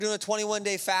Doing a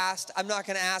 21-day fast. I'm not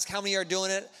going to ask how many are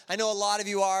doing it. I know a lot of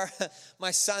you are.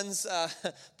 My son's,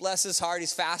 bless his heart,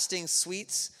 he's fasting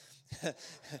sweets.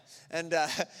 And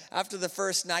after the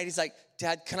first night, he's like,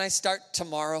 Dad, can I start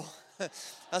tomorrow?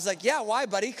 I was like, yeah, why,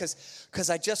 buddy?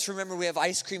 Because I just remember we have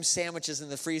ice cream sandwiches in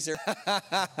the freezer.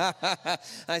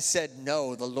 I said,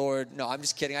 no, the Lord. No, I'm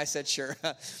just kidding. I said, sure.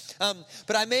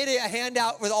 But I made a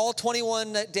handout with all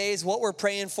 21 days, what we're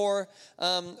praying for.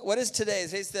 What is today? I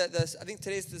think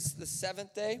today's the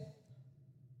 7th day,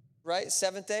 right?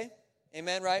 7th day?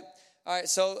 Amen, right? All right,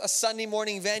 so a Sunday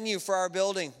morning venue for our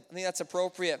building. I think that's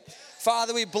appropriate.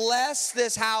 Father, we bless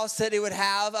this house that it would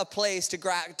have a place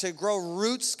to grow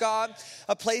roots, God,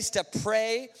 a place to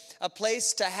pray, a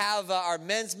place to have our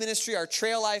men's ministry, our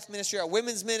trail life ministry, our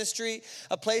women's ministry,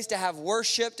 a place to have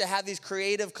worship, to have these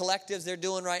creative collectives they're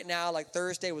doing right now, like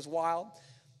Thursday was wild.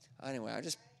 Anyway, I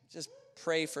just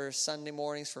pray for Sunday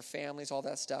mornings, for families, all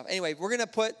that stuff. Anyway, we're going to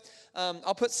put,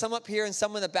 I'll put some up here and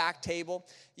some on the back table.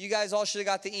 You guys all should have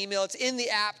got the email. It's in the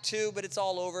app too, but it's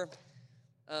all over.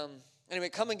 Anyway,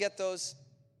 come and get those.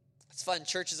 It's fun.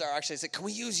 Churches are actually saying, can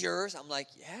we use yours? I'm like,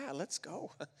 yeah, let's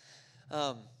go.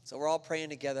 So we're all praying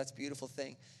together. That's a beautiful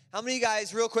thing. How many of you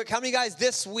guys, real quick, how many of you guys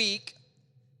this week,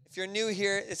 if you're new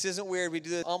here, this isn't weird. We do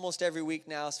this almost every week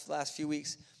now, for the last few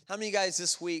weeks. How many of you guys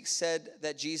this week said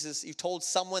that you told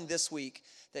someone this week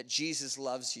that Jesus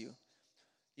loves you?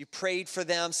 You prayed for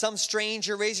them. Some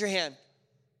stranger, raise your hand.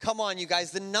 Come on, you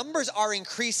guys. The numbers are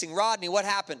increasing. Rodney, what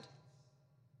happened?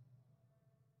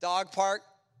 Dog park.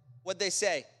 What'd they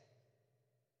say?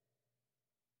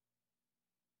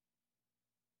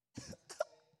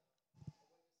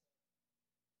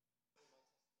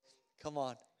 Come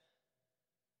on.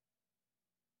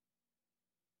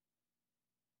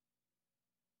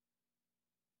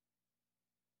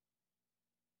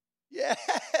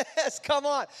 Yes, come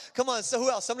on. Come on. So who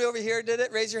else? Somebody over here did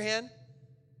it? Raise your hand.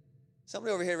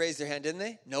 Somebody over here raised their hand, didn't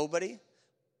they? Nobody?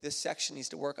 This section needs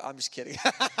to work. I'm just kidding.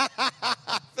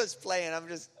 I'm just playing.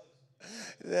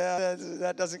 Yeah,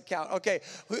 that doesn't count. Okay.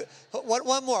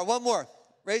 One more.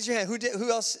 Raise your hand. Who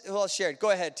else shared? Go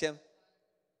ahead, Tim.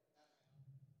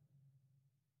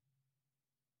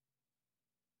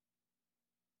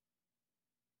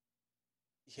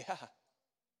 Yeah.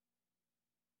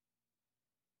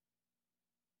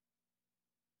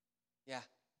 Yeah.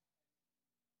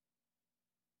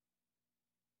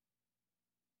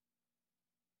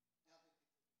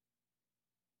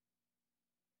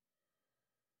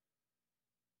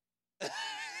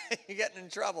 You're getting in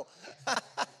trouble.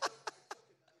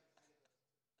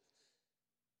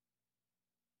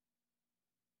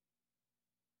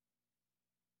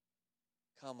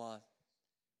 Come on.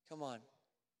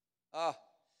 Oh,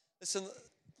 listen,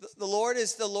 the Lord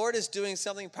is doing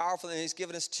something powerful, and He's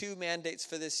given us 2 mandates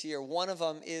for this year. One of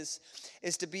them is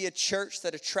to be a church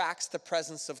that attracts the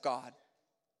presence of God.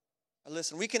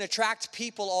 Listen, we can attract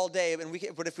people all day,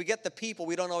 but if we get the people,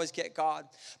 we don't always get God.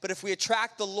 But if we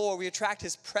attract the Lord, we attract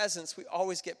His presence, we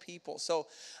always get people. So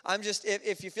I'm just,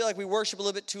 if you feel like we worship a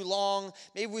little bit too long,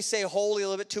 maybe we say holy a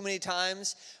little bit too many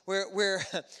times, we're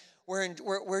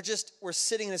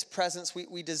sitting in His presence.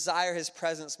 We desire His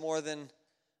presence more than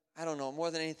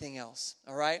anything else,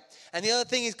 all right? And the other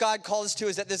thing God calls us to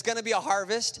is that there's going to be a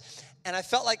harvest, and I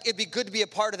felt like it'd be good to be a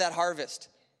part of that harvest.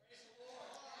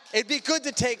 It'd be good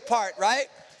to take part, right?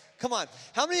 Come on.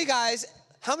 How many of you guys,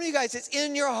 it's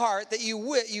in your heart that you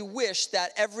wish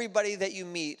that everybody that you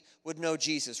meet would know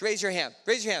Jesus? Raise your hand.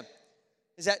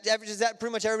 Is that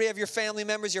pretty much everybody of your family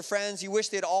members, your friends? You wish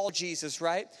they'd all Jesus,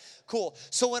 right? Cool.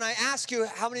 So when I ask you,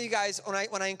 how many of you guys,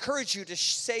 when I encourage you to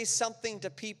say something to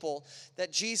people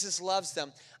that Jesus loves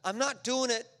them, I'm not doing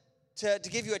it to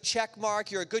give you a check mark.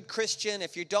 You're a good Christian.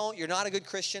 If you don't, you're not a good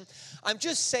Christian. I'm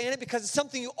just saying it because it's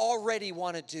something you already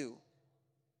want to do.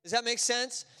 Does that make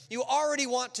sense? You already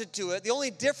want to do it. The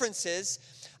only difference is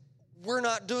we're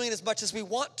not doing it as much as we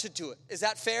want to do it. Is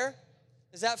that fair?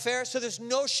 So there's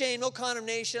no shame, no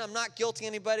condemnation. I'm not guilting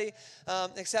anybody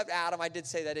except Adam. I did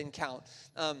say that didn't count.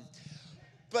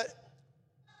 But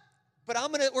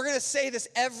we're gonna say this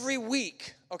every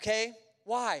week, okay?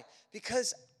 Why?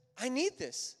 Because I need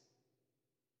this.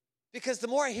 Because the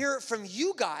more I hear it from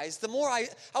you guys, the more I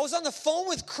was on the phone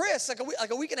with Chris like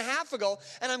a week and a half ago,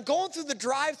 and I'm going through the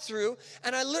drive-through,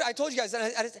 and I told you guys,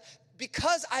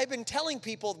 because I've been telling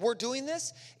people we're doing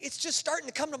this, it's just starting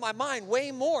to come to my mind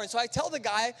way more. And so I tell the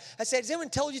guy, I said, has anyone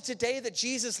told you today that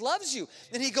Jesus loves you?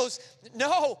 And he goes,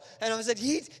 no. And I said,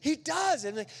 he does.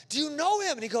 And I'm like, do you know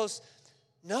him? And he goes,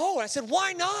 no. And I said,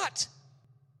 why not?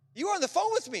 You were on the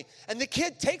phone with me. And the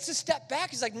kid takes a step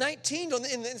back. He's like 19, and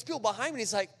there's people behind me. And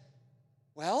he's like,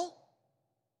 well,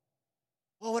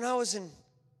 when I was in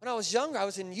When I was younger, I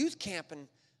was in youth camp, and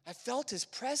I felt his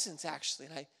presence, actually.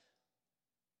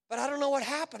 But I don't know what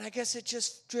happened. I guess it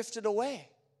just drifted away.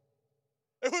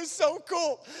 It was so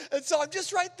cool. And so I'm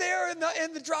just right there in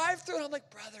the drive-thru, and I'm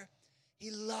like, brother, he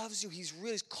loves you. He's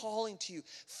really calling to you.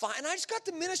 Fine. And I just got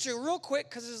to minister real quick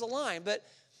because there's a line. But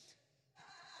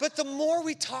the more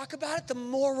we talk about it, the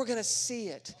more we're going to see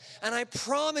it. And I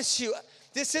promise you,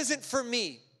 this isn't for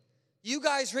me. You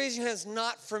guys raise your hands,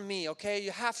 not for me, okay?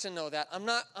 You have to know that. I'm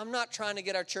not trying to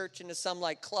get our church into some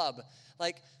like club.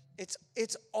 Like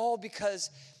it's all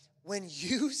because when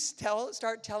you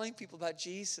start telling people about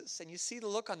Jesus and you see the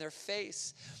look on their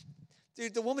face.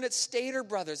 Dude, the woman at Stater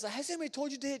Brothers, has anybody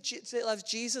told you that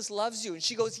Jesus loves you? And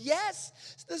she goes,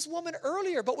 yes, this woman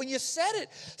earlier. But when you said it,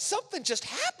 something just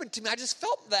happened to me. I just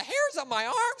felt the hairs on my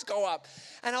arms go up.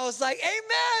 And I was like,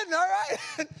 amen, all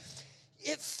right.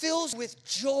 It fills with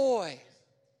joy.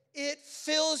 It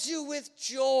fills you with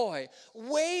joy.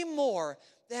 Way more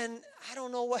than, I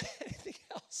don't know what anything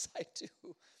else I do.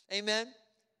 Amen?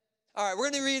 All right,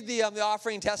 we're going to read the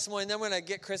offering testimony, and then we're going to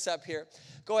get Chris up here.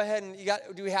 Go ahead and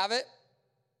do we have it?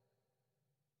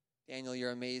 Daniel,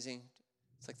 you're amazing.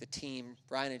 It's like the team.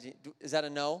 Brian, is that a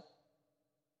no?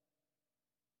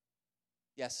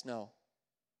 Yes, no.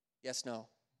 Yes, no.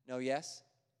 No, yes?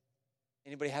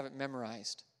 Anybody have it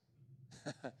memorized?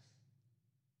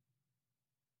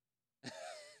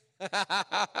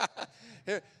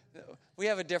 Here, we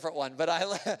have a different one, but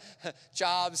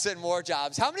jobs and more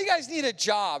jobs. How many of you guys need a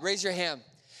job? Raise your hand.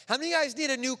 How many of you guys need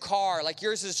a new car? Like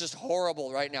yours is just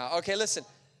horrible right now. Okay, listen.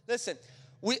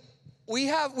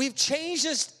 We've changed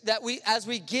this that as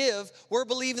we give, we're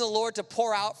believing the Lord to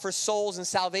pour out for souls and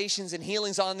salvations and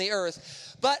healings on the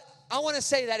earth. But I want to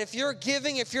say that if you're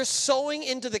giving, if you're sowing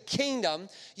into the kingdom,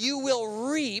 you will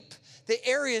reap the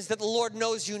areas that the Lord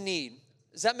knows you need.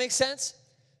 Does that make sense?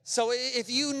 So if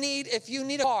you need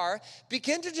a car,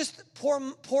 begin to just pour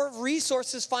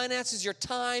resources, finances, your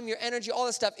time, your energy, all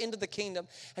that stuff into the kingdom,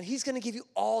 and he's going to give you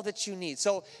all that you need.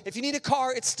 So if you need a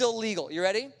car, it's still legal. You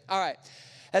ready? All right.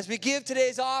 As we give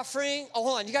today's offering,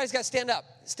 hold on, you guys got to stand up.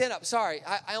 Stand up. Sorry,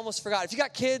 I almost forgot. If you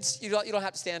got kids, you don't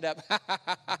have to stand up.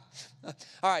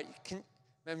 All right,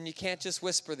 you can't just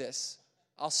whisper this.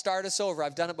 I'll start us over.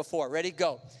 I've done it before. Ready?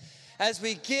 Go. As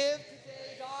we give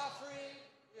today's offering,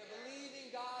 we are believing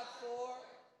God for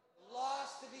the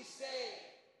lost to be saved,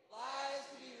 lives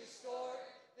to be restored,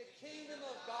 the kingdom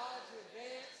of God to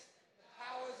advance, the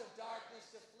powers of darkness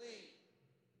to flee,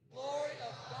 glory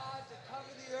of God to cover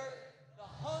the earth, the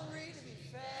hungry to be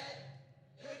fed,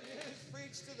 good news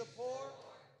preached to the poor.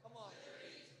 Come on.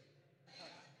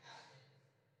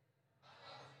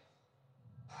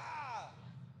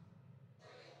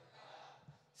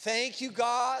 Thank you,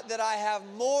 God, that I have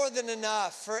more than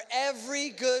enough for every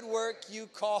good work you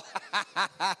call.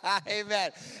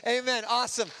 Amen. Amen.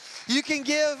 Awesome. You can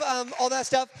give all that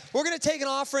stuff. We're going to take an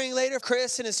offering later.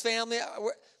 Chris and his family.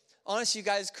 Honestly, you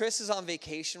guys, Chris is on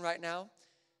vacation right now.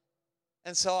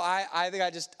 And so I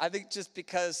think just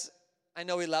because I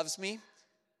know he loves me,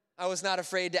 I was not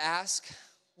afraid to ask,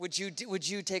 would you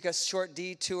take a short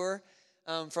detour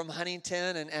from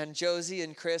Huntington? And Josie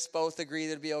and Chris both agree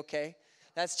that it'd be okay.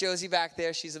 That's Josie back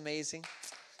there. She's amazing.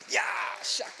 Yeah,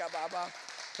 shaka baba.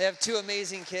 They have two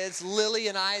amazing kids, Lily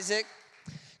and Isaac.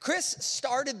 Chris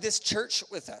started this church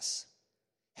with us.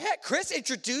 Heck, Chris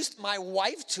introduced my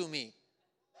wife to me.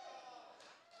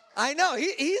 I know,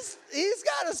 he's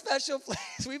got a special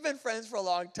place. We've been friends for a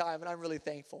long time, and I'm really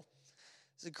thankful.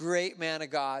 He's a great man of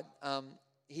God.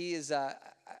 He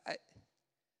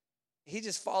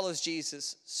just follows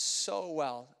Jesus so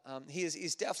well.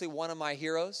 He's definitely one of my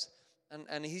heroes.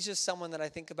 And he's just someone that I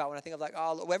think about when I think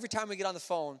of every time we get on the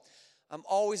phone, I'm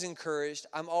always encouraged.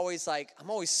 You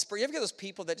ever get those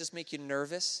people that just make you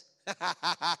nervous?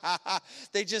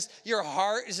 Your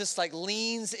heart is just like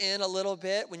leans in a little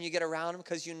bit when you get around them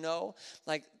because you know,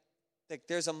 like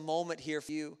there's a moment here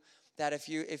for you that if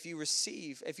you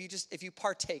receive, if you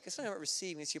partake, it's not about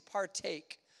receiving, it's you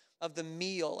partake of the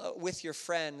meal with your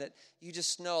friend that you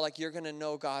just know like you're going to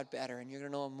know God better and you're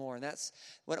going to know him more. And that's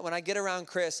when I get around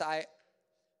Chris,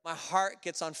 my heart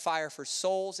gets on fire for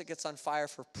souls. It gets on fire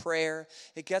for prayer.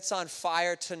 It gets on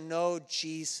fire to know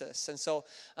Jesus. And so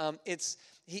I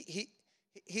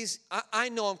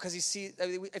know him because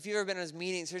if you've ever been in his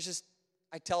meetings,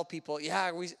 I tell people,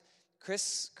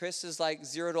 Chris is like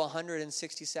 0 to 100 in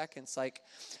 60 seconds. Like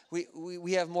we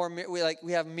have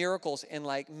we have miracles in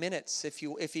like minutes if he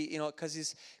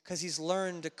because he's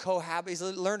learned to cohabit. He's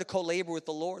learned to co-labor with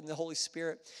the Lord and the Holy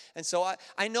Spirit. And so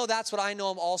I know that's what I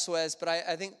know him also as. But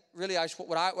I think really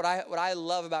what I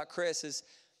love about Chris is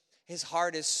his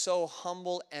heart is so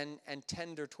humble and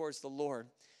tender towards the Lord.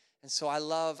 And so I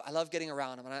love getting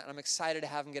around him, and I'm excited to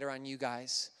have him get around you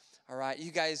guys. All right,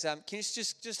 you guys, can you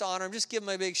just honor him? Just give him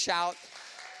a big shout.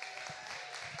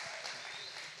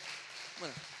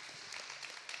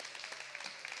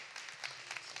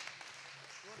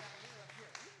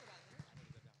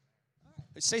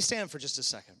 Stay standing for just a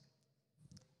second.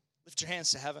 Lift your hands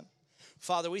to heaven.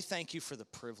 Father, we thank you for the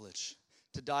privilege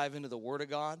to dive into the Word of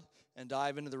God and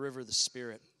dive into the river of the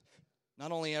Spirit.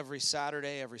 Not only every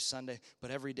Saturday, every Sunday,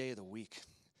 but every day of the week.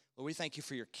 Lord, we thank you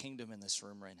for your kingdom in this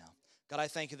room right now. God, I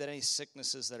thank you that any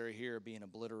sicknesses that are here are being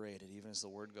obliterated even as the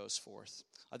word goes forth.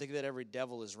 I thank you that every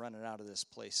devil is running out of this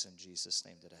place in Jesus'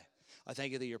 name today. I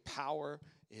thank you that your power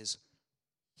is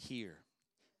here.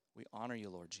 We honor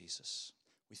you, Lord Jesus.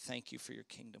 We thank you for your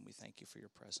kingdom. We thank you for your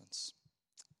presence.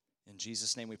 In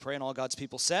Jesus' name we pray, and all God's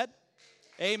people said,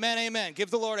 amen, amen. Give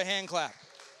the Lord a hand clap.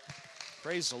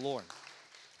 Praise the Lord.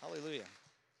 Hallelujah.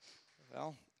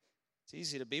 Well, it's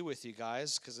easy to be with you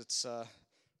guys because it's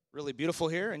really beautiful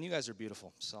here, and you guys are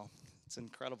beautiful. So it's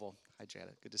incredible. Hi,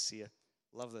 Janet. Good to see you.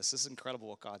 Love this. This is incredible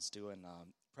what God's doing.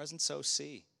 Presence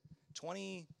OC,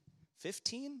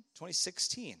 2015,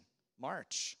 2016,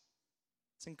 March.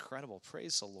 It's incredible.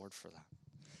 Praise the Lord for that.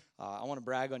 I want to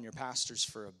brag on your pastors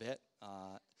for a bit.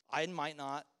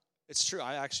 It's true,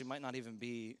 I actually might not even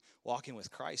be walking with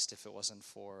Christ if it wasn't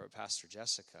for Pastor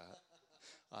Jessica.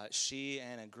 She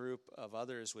and a group of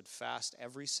others would fast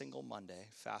every single Monday,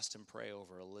 fast and pray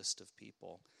over a list of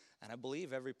people. And I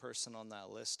believe every person on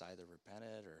that list either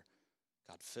repented or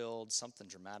got filled, something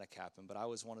dramatic happened, but I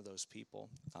was one of those people.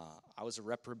 I was a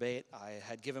reprobate. I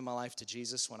had given my life to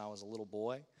Jesus when I was a little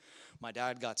boy. My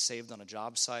dad got saved on a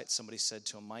job site. Somebody said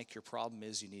to him, Mike, your problem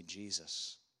is you need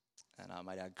Jesus. And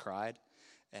my dad cried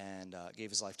and gave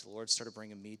his life to the Lord, started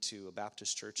bringing me to a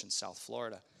Baptist church in South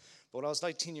Florida. But when I was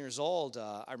 19 years old,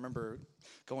 I remember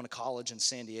going to college in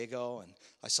San Diego, and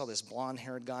I saw this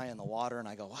blonde-haired guy in the water, and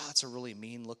I go, wow, that's a really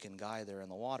mean-looking guy there in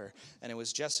the water. And it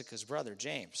was Jessica's brother,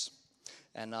 James.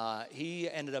 And he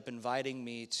ended up inviting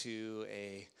me to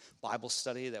a Bible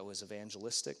study that was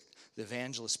evangelistic. The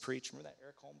evangelist preached. Remember that,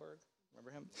 Eric Holmberg?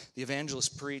 Remember him? The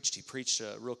evangelist preached. He preached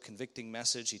a real convicting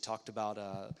message. He talked about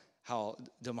how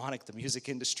demonic the music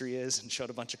industry is and showed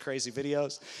a bunch of crazy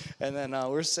videos. And then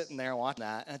we're sitting there watching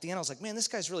that. And at the end, I was like, man, this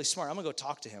guy's really smart. I'm going to go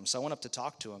talk to him. So I went up to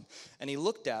talk to him. And he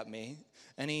looked at me,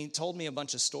 and he told me a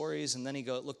bunch of stories. And then he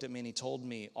looked at me, and he told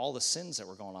me all the sins that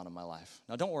were going on in my life.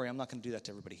 Now, don't worry. I'm not going to do that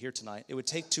to everybody here tonight. It would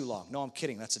take too long. No, I'm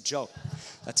kidding. That's a joke.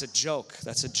 That's a joke.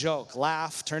 That's a joke.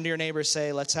 Laugh. Turn to your neighbor.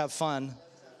 Say, let's have fun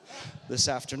this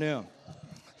afternoon.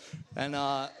 And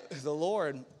the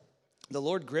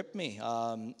Lord gripped me.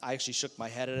 I actually shook my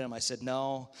head at him. I said,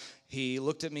 no. He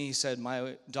looked at me. He said,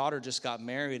 my daughter just got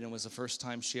married, and it was the first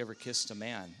time she ever kissed a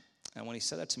man. And when he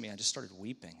said that to me, I just started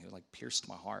weeping. It pierced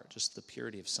my heart, just the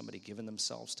purity of somebody giving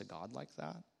themselves to God like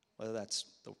that. Whether that's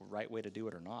the right way to do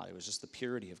it or not, it was just the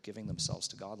purity of giving themselves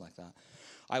to God like that.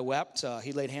 I wept.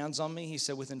 He laid hands on me. He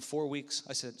said, within 5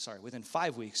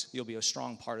 weeks, you'll be a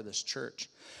strong part of this church.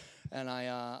 And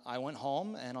I went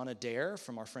home, and on a dare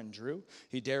from our friend Drew,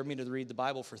 he dared me to read the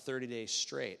Bible for 30 days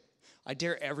straight. I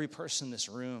dare every person in this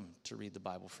room to read the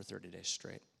Bible for 30 days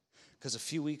straight. Because a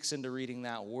few weeks into reading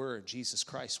that word, Jesus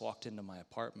Christ walked into my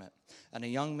apartment. And a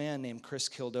young man named Chris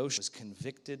Kildosha was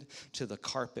convicted to the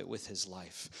carpet with his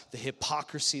life. The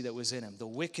hypocrisy that was in him, the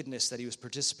wickedness that he was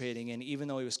participating in, even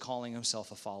though he was calling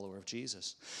himself a follower of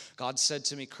Jesus. God said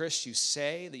to me, Chris, you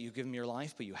say that you give me your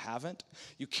life, but you haven't.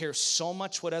 You care so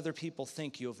much what other people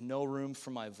think, you have no room for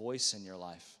my voice in your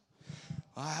life.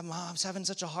 I was having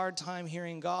such a hard time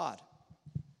hearing God.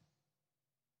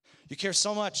 You care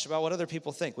so much about what other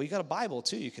people think. Well, you got a Bible,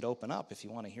 too, you could open up if you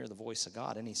want to hear the voice of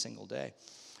God any single day.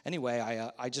 Anyway,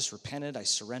 I just repented. I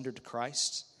surrendered to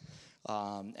Christ.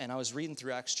 And I was reading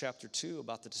through Acts chapter 2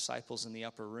 about the disciples in the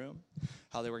upper room,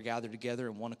 how they were gathered together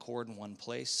in one accord in one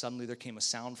place. Suddenly there came a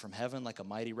sound from heaven like a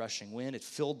mighty rushing wind. It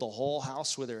filled the whole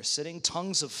house where they were sitting.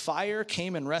 Tongues of fire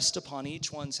came and rested upon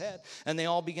each one's head. And they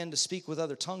all began to speak with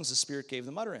other tongues. The Spirit gave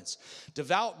them utterance.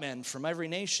 Devout men from every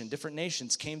nation, different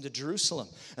nations, came to Jerusalem.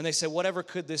 And they said, whatever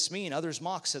could this mean? Others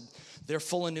mocked, said, they're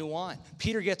full of new wine.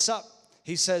 Peter gets up.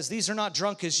 He says, these are not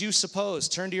drunk as you suppose.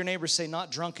 Turn to your neighbor, say,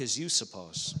 not drunk as you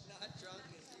suppose.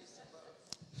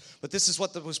 But this is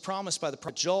what was promised by the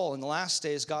prophet Joel. In the last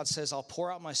days, God says, I'll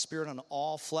pour out my Spirit on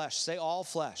all flesh. Say all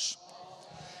flesh.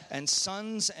 And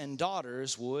sons and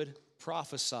daughters would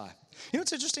prophesy. You know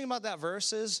what's interesting about that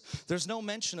verse is there's no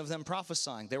mention of them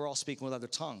prophesying. They were all speaking with other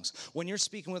tongues. When you're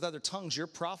speaking with other tongues, you're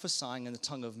prophesying in the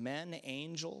tongue of men,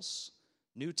 angels,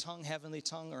 new tongue, heavenly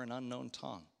tongue, or an unknown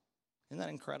tongue. Isn't that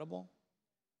incredible?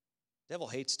 The devil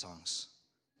hates tongues.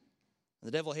 The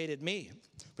devil hated me,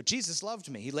 but Jesus loved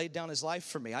me. He laid down his life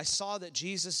for me. I saw that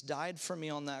Jesus died for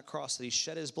me on that cross, that he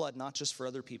shed his blood, not just for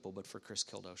other people, but for Chris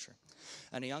Kildosher.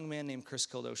 And a young man named Chris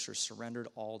Kildosher surrendered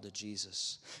all to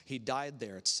Jesus. He died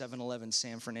there at 711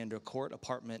 San Fernando Court,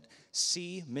 apartment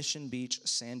C, Mission Beach,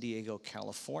 San Diego,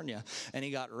 California. And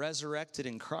he got resurrected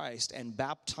in Christ and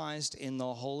baptized in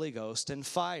the Holy Ghost and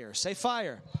fire. Say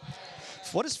fire.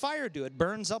 What does fire do? It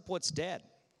burns up what's dead.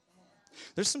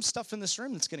 There's some stuff in this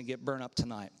room that's going to get burned up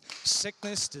tonight.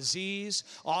 Sickness, disease,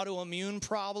 autoimmune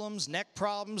problems, neck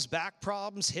problems, back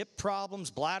problems, hip problems,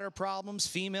 bladder problems,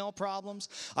 female problems.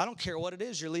 I don't care what it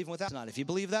is, you're leaving with that tonight. If you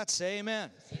believe that, say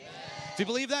amen. Amen. If you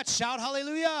believe that, shout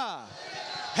hallelujah. Hallelujah.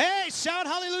 Hey, shout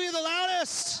hallelujah the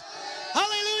loudest.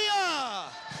 Hallelujah.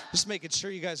 Just making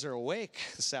sure you guys are awake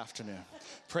this afternoon.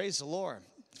 Praise the Lord.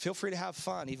 Feel free to have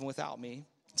fun even without me.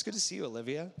 It's good to see you,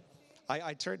 Olivia.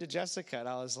 I turned to Jessica and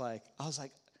I was like,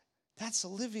 that's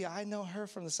Olivia. I know her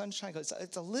from the Sunshine Coast.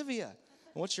 It's Olivia.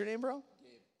 And what's your name, bro?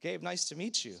 Gabe, nice to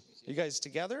meet you. You guys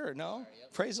together or no?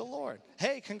 Yep. Praise the Lord.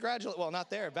 Hey, congratulations. Well, not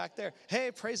there, back there.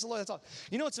 Hey, praise the Lord. That's all.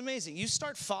 You know what's amazing? You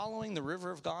start following the river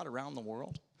of God around the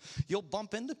world, you'll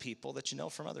bump into people that you know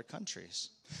from other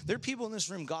countries. There are people in this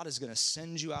room, God is going to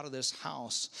send you out of this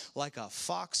house like a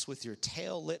fox with your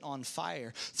tail lit on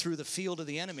fire through the field of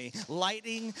the enemy,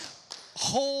 lighting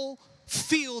whole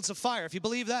fields of fire. If you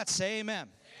believe that, say amen. Amen.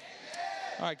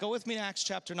 All right, go with me to Acts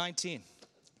chapter 19.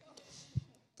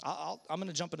 I'm going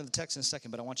to jump into the text in a second,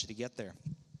 but I want you to get there.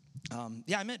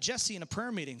 I met Jesse in a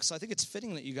prayer meeting, so I think it's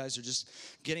fitting that you guys are just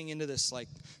getting into this like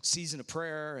season of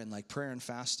prayer and like prayer and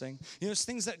fasting. You know, it's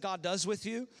things that God does with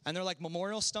you, and they're like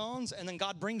memorial stones, and then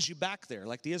God brings you back there,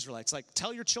 like the Israelites. Like,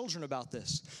 tell your children about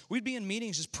this. We'd be in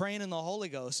meetings just praying in the Holy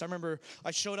Ghost. I remember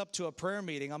I showed up to a prayer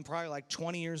meeting. I'm probably like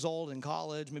 20 years old in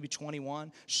college, maybe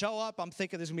 21. Show up, I'm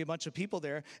thinking there's going to be a bunch of people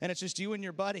there, and it's just you and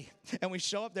your buddy. And we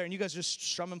show up there, and you guys are just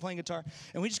strumming, playing guitar,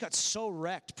 and we just got so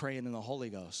wrecked praying in the Holy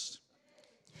Ghost.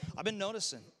 I've been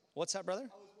noticing. What's that, brother? I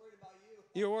was worried about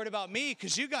you. You were worried about me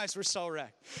because you guys were so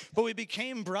wrecked. But we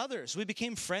became brothers. We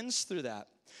became friends through that.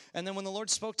 And then when the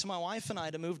Lord spoke to my wife and I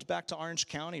to move back to Orange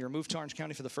County, or moved to Orange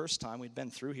County for the first time, we'd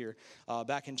been through here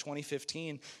back in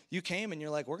 2015, you came and you're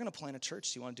like, we're going to plant a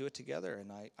church. Do you want to do it together?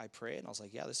 And I prayed and I was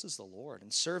like, yeah, this is the Lord.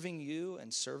 And serving you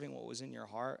and serving what was in your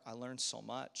heart, I learned so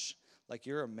much. Like,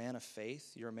 you're a man of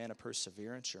faith. You're a man of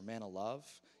perseverance. You're a man of love.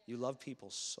 You love people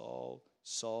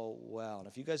so well. And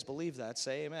if you guys believe that,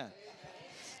 say amen.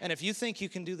 And if you think you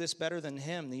can do this better than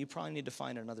him, then you probably need to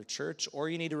find another church, or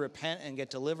you need to repent and get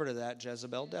delivered of that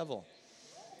Jezebel devil.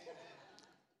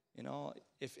 You know,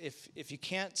 if you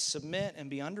can't submit and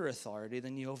be under authority,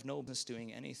 then you have no business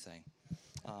doing anything.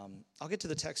 I'll get to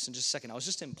the text in just a second. I was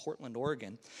just in Portland,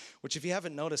 Oregon, which, if you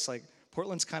haven't noticed, like,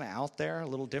 Portland's kind of out there, a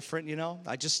little different, you know.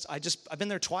 I've been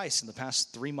there twice in the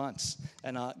past 3 months,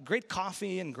 and great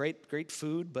coffee and great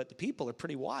food, but the people are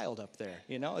pretty wild up there,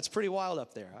 you know. It's pretty wild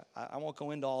up there. I won't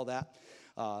go into all that.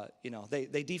 You know, they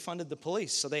defunded the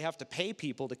police, so they have to pay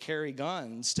people to carry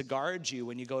guns to guard you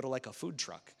when you go to like a food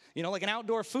truck. You know, like an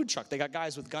outdoor food truck. They got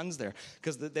guys with guns there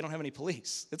because they don't have any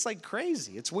police. It's like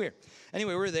crazy. It's weird.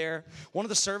 Anyway, we were there. One of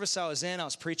the service I was in, I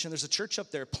was preaching. There's a church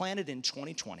up there planted in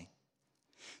 2020.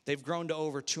 They've grown to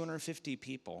over 250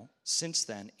 people since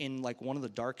then in like one of the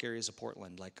dark areas of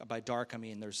Portland. Like, by dark, I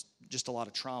mean there's just a lot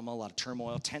of trauma, a lot of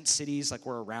turmoil. Tent cities like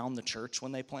were around the church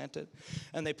when they planted.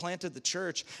 And they planted the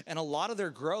church, and a lot of their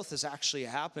growth has actually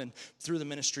happened through the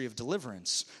ministry of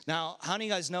deliverance. Now, how many of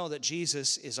you guys know that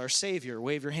Jesus is our Savior?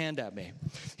 Wave your hand at me.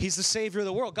 He's the Savior of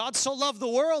the world. God so loved the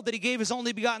world that he gave his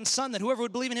only begotten Son, that whoever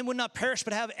would believe in him would not perish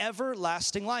but have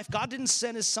everlasting life. God didn't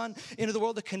send his Son into the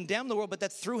world to condemn the world, but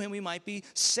that through him we might be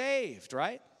saved,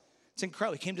 right? It's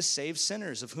incredible. He came to save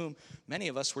sinners, of whom many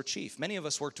of us were chief. Many of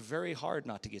us worked very hard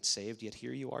not to get saved, yet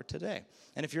here you are today.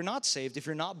 And if you're not saved, if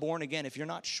you're not born again, if you're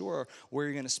not sure where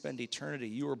you're going to spend eternity,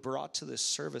 you were brought to this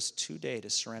service today to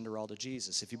surrender all to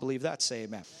Jesus. If you believe that, say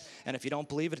amen. And if you don't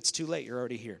believe it, it's too late. You're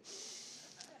already here.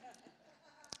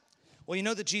 Well, you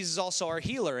know that Jesus is also our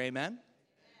healer, amen?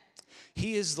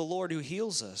 He is the Lord who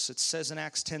heals us. It says in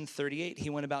Acts 10:38, he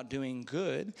went about doing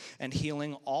good and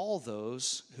healing all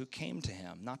those who came to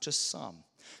him, not just some,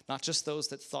 not just those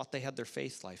that thought they had their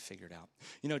faith life figured out.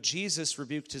 You know, Jesus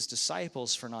rebuked his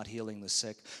disciples for not healing the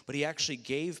sick, but he actually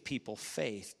gave people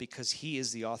faith because he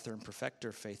is the author and perfecter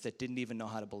of faith that didn't even know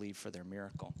how to believe for their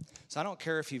miracle. So I don't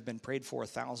care if you've been prayed for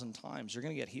 1,000 times, you're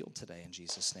going to get healed today in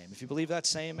Jesus' name. If you believe that,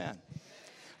 say amen.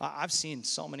 I've seen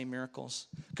so many miracles.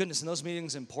 Goodness, in those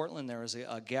meetings in Portland, there was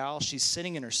a gal. She's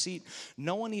sitting in her seat.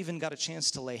 No one even got a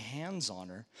chance to lay hands on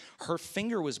her. Her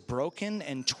finger was broken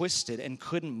and twisted and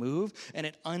couldn't move, and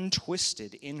it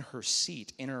untwisted in her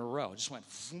seat, in her row. It just went,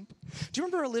 vroom. Do you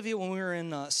remember, Olivia, when we were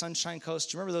in Sunshine Coast?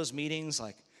 Do you remember those meetings?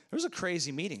 Like, those are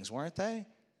crazy meetings, weren't they?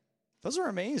 Those are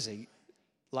amazing.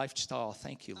 Oh,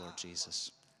 thank you, Lord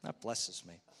Jesus. That blesses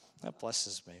me. That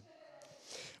blesses me.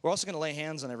 We're also going to lay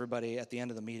hands on everybody at the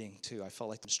end of the meeting, too. I felt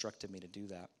like they instructed me to do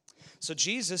that. So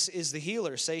Jesus is the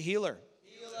healer. Say healer.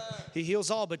 Healer. He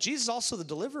heals all, but Jesus is also the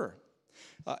deliverer.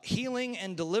 Healing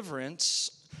and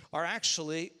deliverance are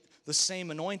actually the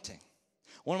same anointing.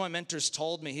 One of my mentors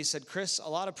told me, he said, Chris, a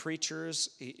lot of preachers,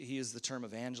 he used the term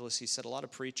evangelist, he said a lot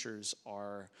of preachers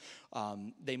are,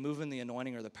 they move in the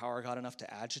anointing or the power of God enough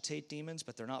to agitate demons,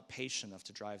 but they're not patient enough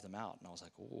to drive them out. And I was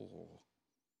like, oh,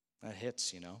 that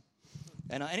hits, you know.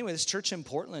 And anyway, this church in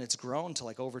Portland, it's grown to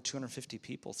like over 250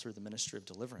 people through the ministry of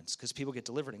deliverance because people get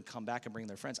delivered and come back and bring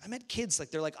their friends. I met kids,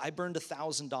 they're like, I burned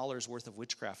 $1,000 worth of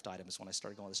witchcraft items when I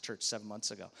started going to this church 7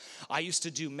 months ago. I used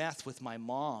to do meth with my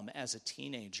mom as a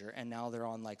teenager, and now they're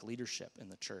on like leadership in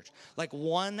the church. Like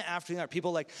one after the other.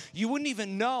 People like, you wouldn't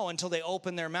even know until they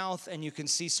open their mouth and you can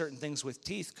see certain things with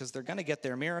teeth because they're going to get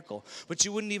their miracle. But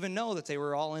you wouldn't even know that they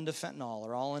were all into fentanyl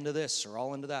or all into this or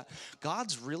all into that.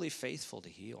 God's really faithful to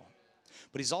heal.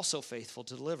 But he's also faithful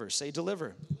to deliver. Say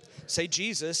deliver. Say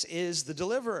Jesus is the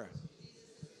deliverer.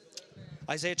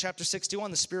 Isaiah chapter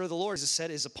 61, the Spirit of the Lord, as it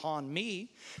said, is upon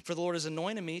me, for the Lord has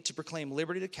anointed me to proclaim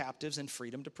liberty to captives and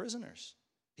freedom to prisoners.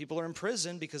 People are in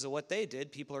prison because of what they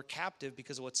did. People are captive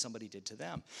because of what somebody did to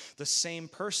them. The same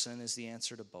person is the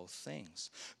answer to both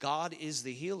things. God is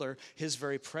the healer. His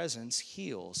very presence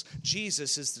heals.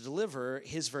 Jesus is the deliverer.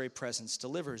 His very presence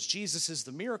delivers. Jesus is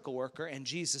the miracle worker, and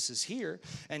Jesus is here,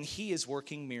 and he is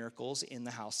working miracles in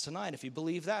the house tonight. If you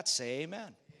believe that, say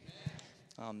amen.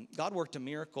 God worked a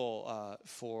miracle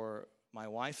for my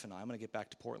wife and I. I'm going to get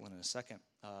back to Portland in a second.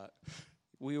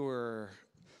 You were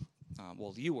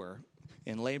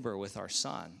in labor with our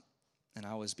son, and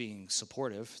I was being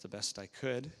supportive the best I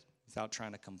could without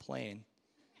trying to complain.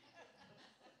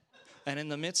 And in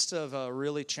the midst of a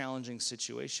really challenging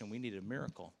situation, we needed a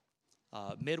miracle.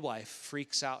 Midwife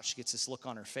freaks out. She gets this look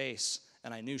on her face,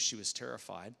 and I knew she was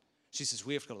terrified. She says,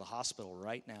 we have to go to the hospital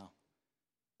right now.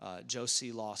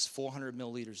 Josie lost 400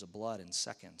 milliliters of blood in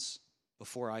seconds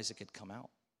before Isaac had come out.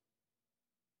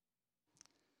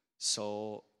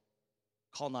 So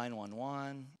call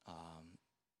 911.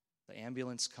 The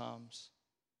ambulance comes.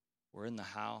 We're in the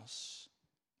house.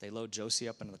 They load Josie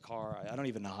up into the car. I don't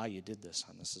even know how you did this,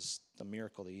 hon. This is the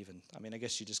miracle to even, I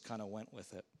guess you just kind of went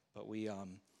with it. But we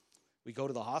go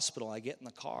to the hospital. I get in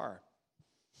the car.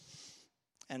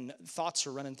 And thoughts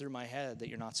are running through my head that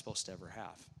you're not supposed to ever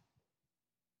have.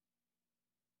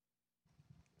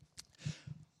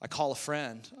 I call a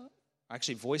friend. I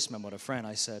actually voice memoed a friend.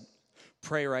 I said,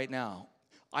 pray right now.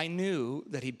 I knew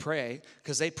that he'd pray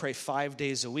because they pray 5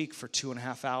 days a week for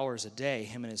 2.5 hours a day,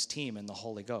 him and his team and the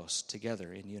Holy Ghost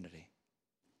together in unity.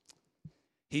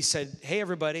 He said, hey,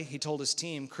 everybody, he told his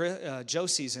team,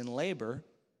 Josie's in labor,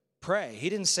 pray. He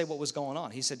didn't say what was going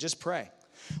on. He said, just pray.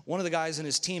 One of the guys in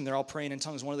his team, they're all praying in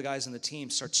tongues. One of the guys in the team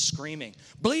starts screaming,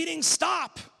 bleeding,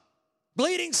 stop!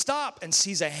 Bleeding, stop, and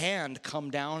sees a hand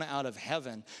come down out of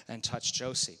heaven and touch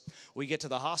Josie. We get to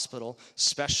the hospital.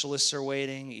 Specialists are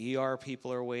waiting. ER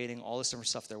people are waiting. All this different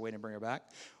stuff. They're waiting to bring her back.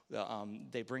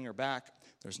 They bring her back.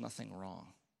 There's nothing wrong.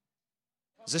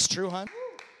 Is this true, hon?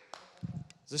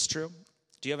 Is this true?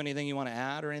 Do you have anything you want to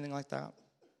add or anything like that?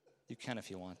 You can if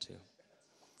you want to.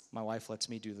 My wife lets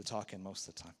me do the talking most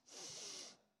of the time,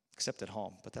 except at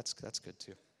home, but that's good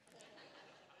too.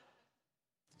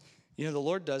 You know, the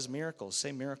Lord does miracles.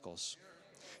 Say miracles.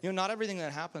 You know, not everything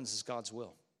that happens is God's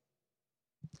will.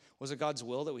 Was it God's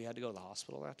will that we had to go to the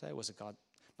hospital that day? Was it God?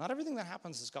 Not everything that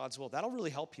happens is God's will. That'll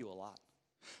really help you a lot.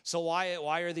 So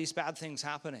why are these bad things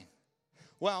happening?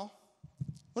 Well,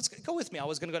 let's go with me. I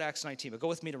was going to go to Acts 19, but go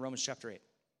with me to Romans chapter 8.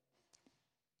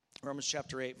 Romans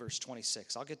chapter 8, verse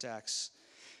 26. I'll get to Acts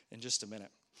in just a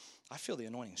minute. I feel the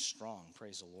anointing strong,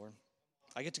 praise the Lord.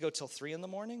 I get to go till 3 in the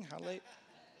morning? How late?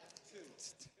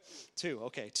 2,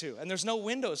 okay, 2. And there's no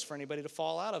windows for anybody to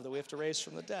fall out of that we have to raise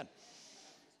from the dead.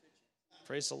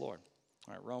 Praise the Lord.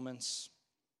 All right, Romans.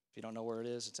 If you don't know where it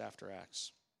is, it's after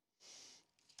Acts.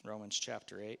 Romans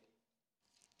chapter 8.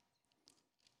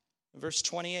 Verse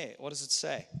 28, what does it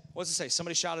say? What does it say?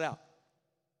 Somebody shout it out.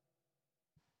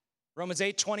 Romans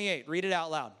 8:28, read it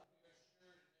out loud.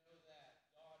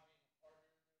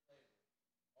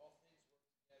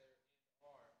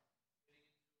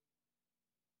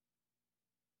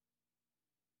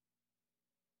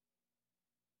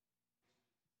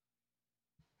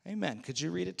 Amen. Could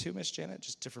you read it too, Miss Janet?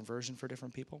 Just different version for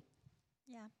different people.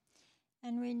 Yeah.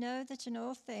 And we know that in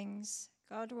all things,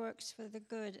 God works for the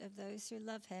good of those who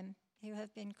love him, who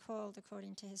have been called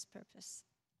according to his purpose.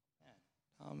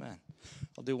 Amen.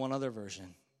 I'll do one other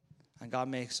version. And God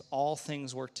makes all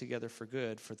things work together for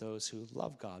good for those who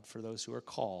love God, for those who are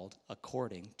called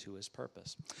according to his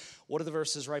purpose. What do the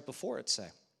verses right before it say?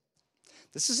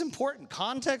 This is important.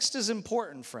 Context is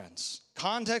important, friends.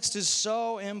 Context is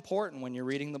so important when you're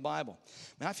reading the Bible.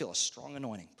 Man, I feel a strong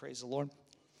anointing. Praise the Lord.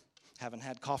 Haven't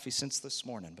had coffee since this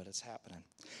morning, but it's happening.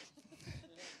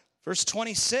 Verse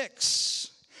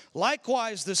 26.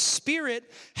 Likewise, the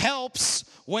Spirit helps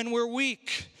when we're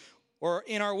weak, or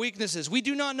in our weaknesses. We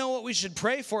do not know what we should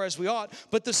pray for as we ought,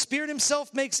 but the Spirit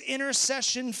himself makes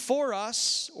intercession for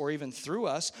us, or even through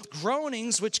us,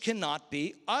 groanings which cannot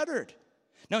be uttered.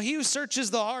 Now, he who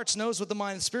searches the hearts knows what the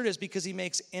mind of the Spirit is, because he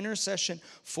makes intercession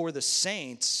for the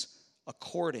saints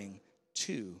according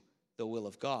to the will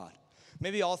of God.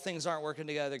 Maybe all things aren't working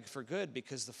together for good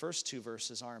because the first two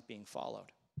verses aren't being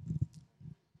followed.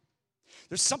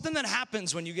 There's something that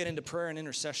happens when you get into prayer and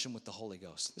intercession with the Holy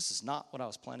Ghost. This is not what I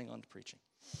was planning on preaching.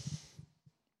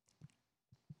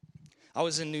 I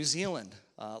was in New Zealand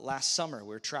last summer. We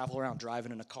were traveling around,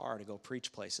 driving in a car to go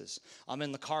preach places. I'm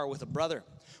in the car with a brother.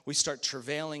 We start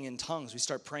travailing in tongues. We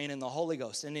start praying in the Holy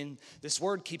Ghost. And in this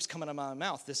word keeps coming out of my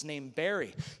mouth, this name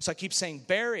Barry. So I keep saying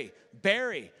Barry,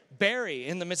 Barry, Barry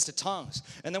in the midst of tongues.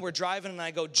 And then we're driving and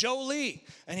I go, Joe Lee.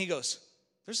 And he goes,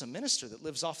 there's a minister that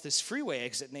lives off this freeway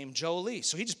exit named Joe Lee.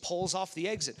 So he just pulls off the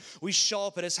exit. We show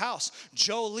up at his house.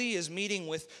 Joe Lee is meeting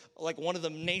with like one of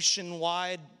the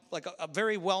nationwide, like a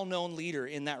very well-known leader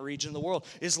in that region of the world,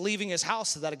 is leaving his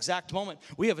house at that exact moment.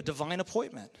 We have a divine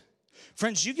appointment.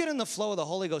 Friends, you get in the flow of the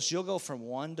Holy Ghost, you'll go from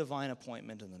one divine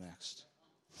appointment to the next.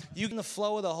 You get in the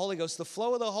flow of the Holy Ghost. The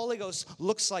flow of the Holy Ghost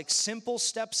looks like simple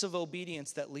steps of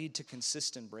obedience that lead to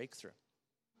consistent breakthrough.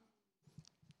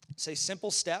 Say,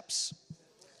 simple steps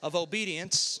of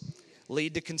obedience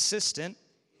lead to consistent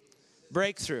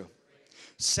breakthrough.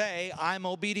 Say, I'm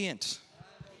obedient.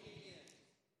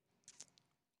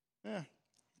 Yeah,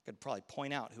 I could probably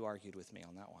point out who argued with me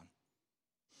on that one.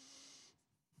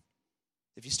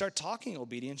 If you start talking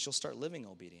obedience, you'll start living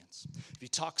obedience. If you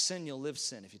talk sin, you'll live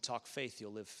sin. If you talk faith,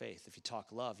 you'll live faith. If you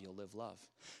talk love, you'll live love.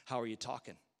 How are you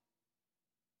talking?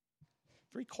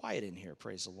 Very quiet in here,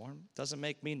 praise the Lord. Doesn't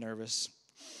make me nervous.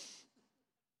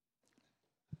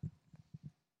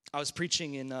 I was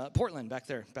preaching in Portland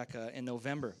back in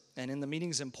November. And in the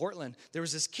meetings in Portland, there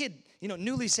was this kid,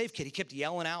 newly saved kid. He kept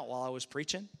yelling out while I was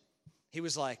preaching. He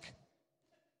was like,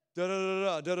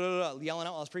 da-da-da-da, da-da-da-da, yelling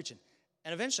out while I was preaching.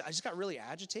 And eventually, I just got really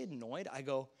agitated, annoyed. I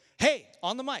go, hey,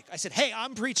 on the mic. I said, hey,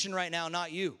 I'm preaching right now,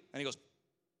 not you. And he goes,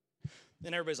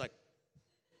 and everybody's like,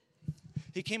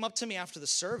 he came up to me after the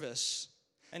service,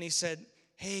 and he said,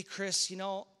 hey, Chris,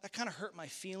 that kind of hurt my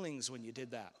feelings when you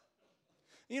did that.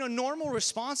 Normal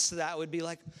response to that would be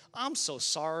like, I'm so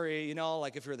sorry,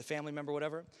 like if you're the family member,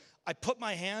 whatever. I put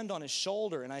my hand on his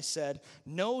shoulder and I said,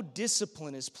 no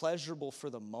discipline is pleasurable for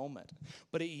the moment,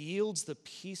 but it yields the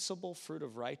peaceable fruit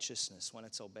of righteousness when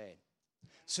it's obeyed.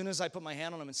 As soon as I put my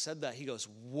hand on him and said that, he goes,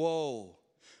 whoa,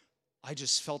 I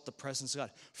just felt the presence of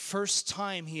God. First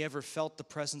time he ever felt the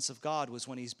presence of God was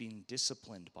when he's being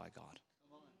disciplined by God.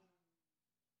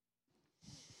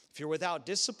 If you're without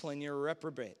discipline, you're a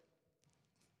reprobate.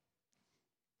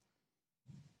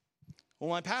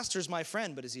 Well, my pastor's my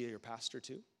friend, but is he your pastor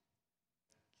too?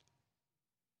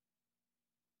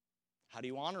 How do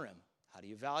you honor him? How do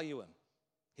you value him?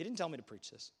 He didn't tell me to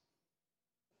preach this.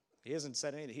 He hasn't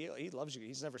said anything. He loves you.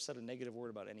 He's never said a negative word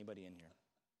about anybody in here.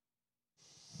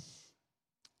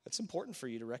 It's important for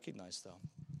you to recognize, though.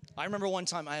 I remember one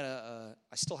time I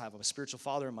still have a spiritual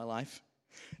father in my life.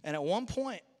 And at one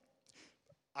point,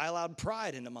 I allowed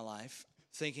pride into my life,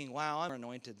 thinking, wow, I'm more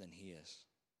anointed than he is.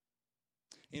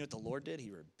 You know what the Lord did? He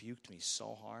rebuked me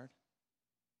so hard.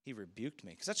 He rebuked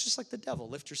me. Because that's just like the devil.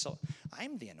 Lift yourself.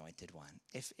 I'm the anointed one.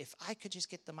 If I could just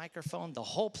get the microphone, the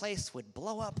whole place would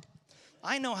blow up.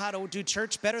 I know how to do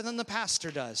church better than the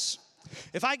pastor does.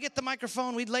 If I get the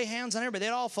microphone, we'd lay hands on everybody.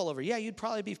 They'd all fall over. Yeah, you'd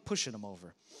probably be pushing them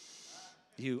over.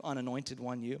 You unanointed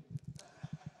one, you.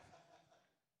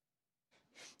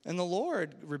 And the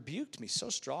Lord rebuked me so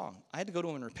strong. I had to go to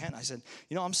him and repent. I said,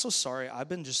 I'm so sorry. I've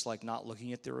been just like not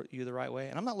looking at you the right way.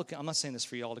 And I'm not saying this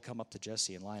for you all to come up to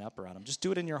Jesse and line up around him. Just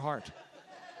do it in your heart.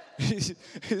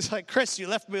 He's like, Chris, you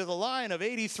left me with a line of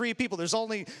 83 people. There's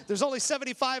only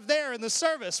 75 there in the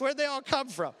service. Where'd they all come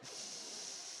from?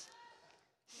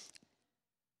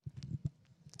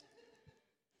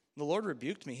 The Lord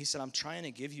rebuked me. He said, I'm trying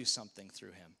to give you something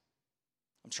through him.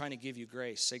 I'm trying to give you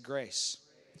grace. Say grace.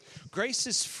 Grace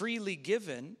is freely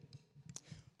given,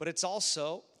 but it's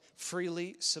also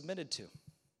freely submitted to.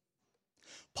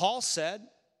 Paul said,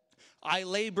 I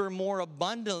labor more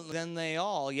abundantly than they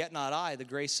all, yet not I, the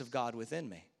grace of God within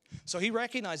me. So he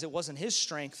recognized it wasn't his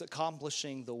strength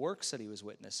accomplishing the works that he was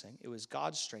witnessing. It was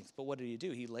God's strength. But what did he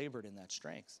do? He labored in that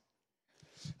strength.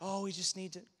 Oh, we just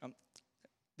need to...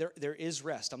 There is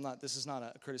rest. This is not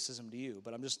a criticism to you,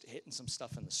 but I'm just hitting some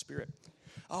stuff in the spirit.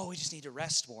 Oh, we just need to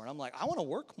rest more. And I'm like, I want to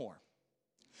work more.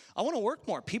 I want to work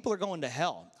more. People are going to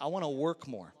hell. I want to work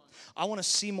more. I want to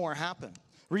see more happen.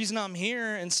 The reason I'm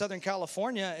here in Southern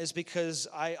California is because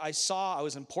I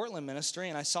was in Portland ministry,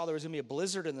 and I saw there was going to be a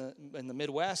blizzard in the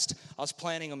Midwest. I was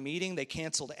planning a meeting. They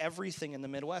canceled everything in the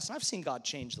Midwest. And I've seen God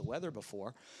change the weather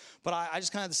before. But I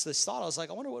just kind of had this thought. I was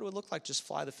like, I wonder what it would look like just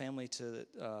fly the family to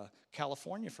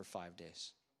California for 5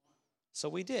 days. So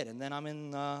we did. And then I'm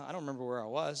in, I don't remember where I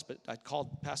was, but I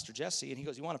called Pastor Jesse, and he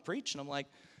goes, you want to preach? And I'm like,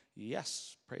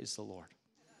 yes, praise the Lord.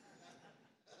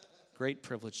 Great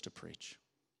privilege to preach.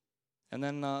 And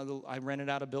then I rented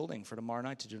out a building for tomorrow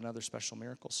night to do another special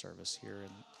miracle service here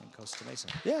in Costa Mesa.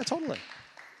 Yeah, totally.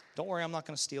 Don't worry, I'm not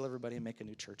going to steal everybody and make a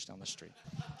new church down the street.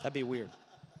 That'd be weird.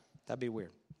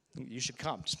 You should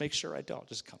come. Just make sure I don't.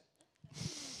 Just come.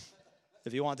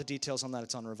 If you want the details on that,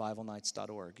 it's on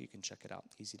revivalnights.org. You can check it out.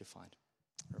 Easy to find.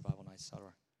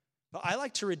 Revivalnights.org. But I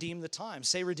like to redeem the time.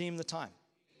 Say redeem the time.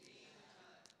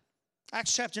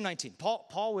 Acts chapter 19.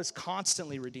 Paul was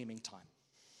constantly redeeming time.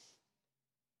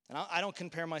 And I don't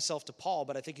compare myself to Paul,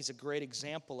 but I think he's a great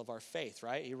example of our faith,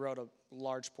 right? He wrote a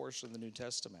large portion of the New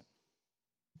Testament.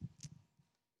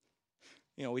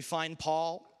 You know, we find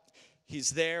Paul.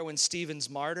 He's there when Stephen's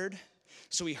martyred.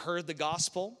 So he heard the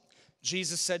gospel.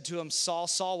 Jesus said to him, Saul,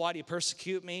 Saul, why do you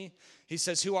persecute me? He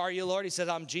says, who are you, Lord? He said,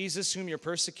 I'm Jesus whom you're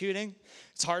persecuting.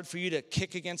 It's hard for you to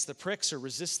kick against the pricks or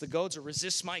resist the goads or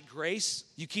resist my grace.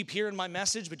 You keep hearing my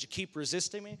message, but you keep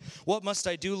resisting me. What must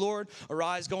I do, Lord?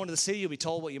 Arise, go into the city. You'll be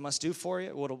told what you must do for you,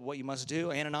 what you must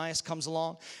do. Ananias comes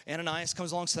along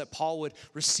so that Paul would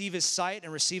receive his sight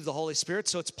and receive the Holy Spirit.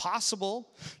 So it's possible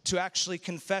to actually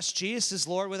confess Jesus as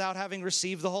Lord without having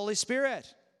received the Holy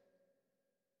Spirit.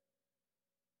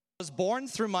 I was born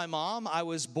through my mom. I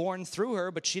was born through her,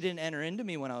 but she didn't enter into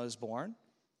me when I was born.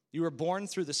 You were born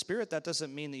through the Spirit. That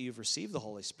doesn't mean that you've received the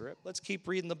Holy Spirit. Let's keep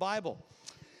reading the Bible.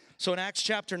 So in Acts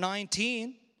chapter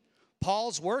 19,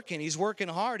 Paul's working. He's working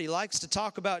hard. He likes to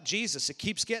talk about Jesus. It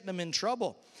keeps getting him in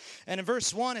trouble. And in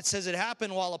verse 1, it says, it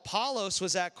happened while Apollos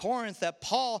was at Corinth that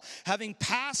Paul, having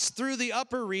passed through the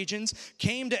upper regions,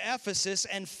 came to Ephesus,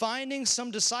 and finding some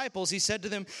disciples, he said to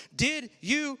them, did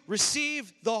you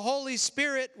receive the Holy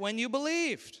Spirit when you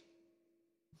believed?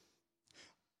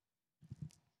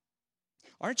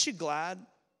 Aren't you glad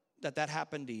that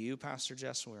happened to you, Pastor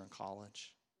Jess, when we were in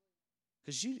college?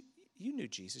 Because you knew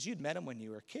Jesus. You'd met him when you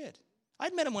were a kid.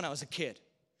 I'd met him when I was a kid,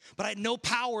 but I had no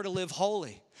power to live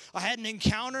holy. I had an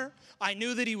encounter. I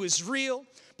knew that he was real,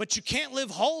 but you can't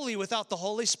live holy without the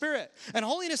Holy Spirit. And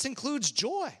holiness includes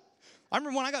joy. I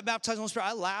remember when I got baptized in the Holy Spirit,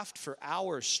 I laughed for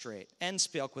hours straight and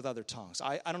spoke with other tongues.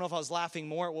 I don't know if I was laughing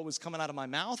more at what was coming out of my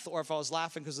mouth or if I was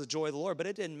laughing because of the joy of the Lord, but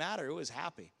it didn't matter. It was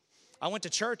happy. I went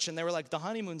to church and they were like, the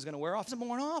honeymoon's going to wear off. It's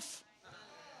worn off.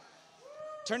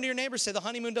 Turn to your neighbor and say, the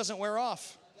honeymoon doesn't wear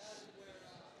off.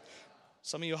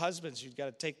 Some of you husbands, you've got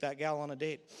to take that gal on a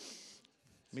date.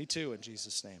 Me too, in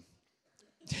Jesus' name.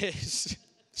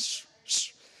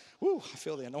 Woo, I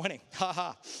feel the anointing. Ha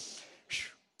ha.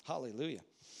 Hallelujah.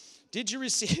 Did you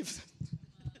receive...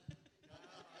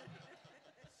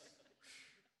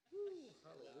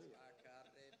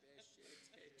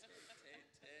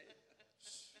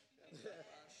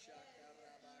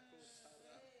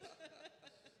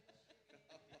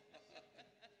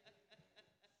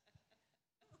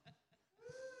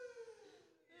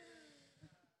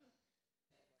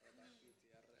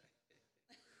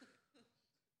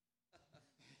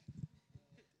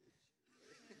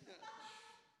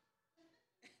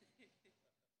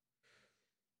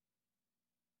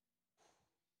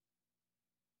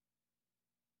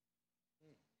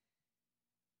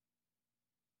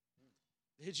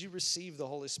 Did you receive the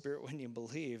Holy Spirit when you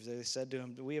believed? They said to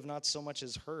him, we have not so much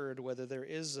as heard whether there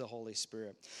is a Holy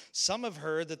Spirit. Some have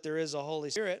heard that there is a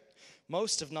Holy Spirit.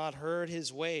 Most have not heard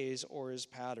his ways or his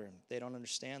pattern. They don't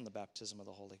understand the baptism of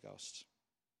the Holy Ghost.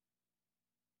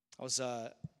 I was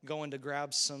going to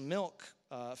grab some milk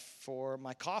for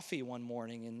my coffee one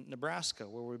morning in Nebraska,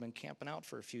 where we've been camping out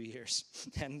for a few years.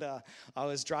 And I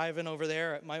was driving over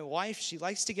there. My wife, she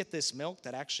likes to get this milk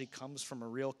that actually comes from a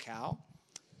real cow.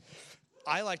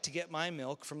 I like to get my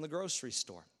milk from the grocery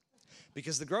store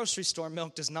because the grocery store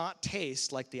milk does not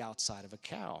taste like the outside of a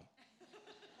cow.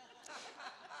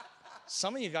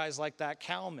 Some of you guys like that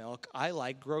cow milk. I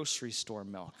like grocery store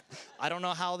milk. I don't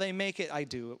know how they make it. I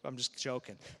do. I'm just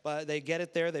joking. But they get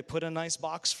it there. They put a nice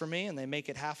box for me, and they make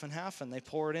it half and half, and they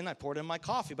pour it in. I pour it in my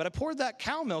coffee. But I poured that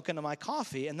cow milk into my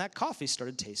coffee, and that coffee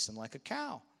started tasting like a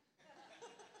cow.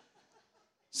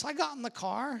 So I got in the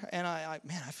car, and I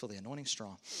feel the anointing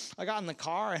strong. I got in the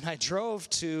car, and I drove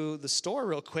to the store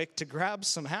real quick to grab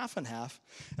some half and half.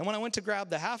 And when I went to grab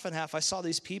the half and half, I saw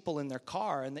these people in their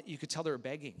car, and you could tell they were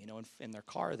begging, in their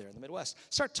car there in the Midwest.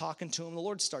 Start talking to them. The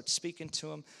Lord starts speaking to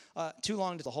them. Too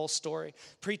long to the whole story.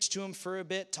 Preached to them for a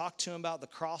bit. Talked to them about the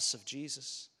cross of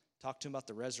Jesus. Talk to him about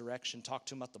the resurrection. Talk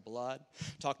to him about the blood.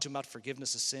 Talk to him about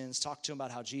forgiveness of sins. Talk to him about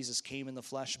how Jesus came in the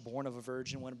flesh, born of a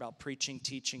virgin, went about preaching,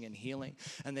 teaching, and healing,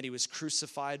 and that he was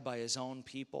crucified by his own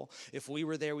people. If we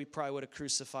were there, we probably would have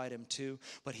crucified him too.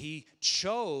 But he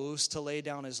chose to lay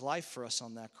down his life for us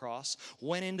on that cross,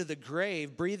 went into the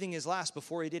grave, breathing his last.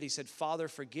 Before he did, he said, Father,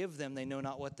 forgive them. They know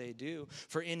not what they do.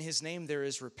 For in his name there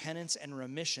is repentance and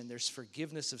remission. There's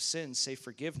forgiveness of sins. Say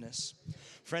forgiveness.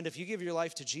 Friend, if you give your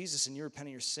life to Jesus and you repent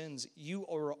of your sins, you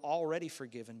are already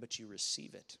forgiven, but you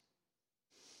receive it.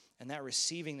 And that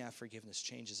receiving that forgiveness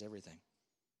changes everything.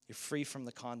 You're free from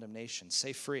the condemnation.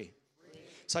 Say free.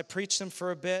 So I preached him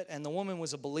for a bit, and the woman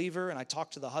was a believer, and I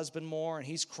talked to the husband more, and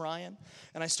he's crying.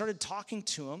 And I started talking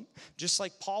to him, just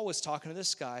like Paul was talking to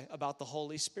this guy, about the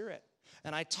Holy Spirit.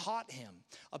 And I taught him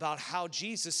about how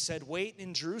Jesus said, wait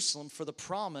in Jerusalem for the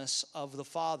promise of the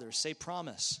Father. Say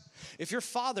promise. If your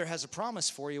Father has a promise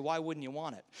for you, why wouldn't you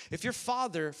want it? If your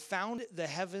Father found the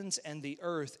heavens and the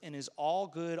earth and is all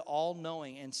good, all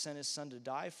knowing, and sent his Son to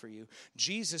die for you,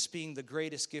 Jesus being the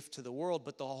greatest gift to the world,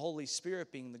 but the Holy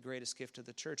Spirit being the greatest gift to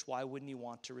the church, why wouldn't you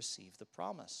want to receive the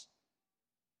promise?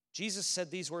 Jesus said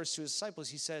these words to his disciples.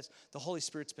 He says, the Holy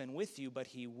Spirit's been with you, but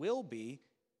he will be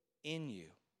in you.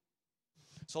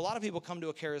 So a lot of people come to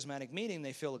a charismatic meeting,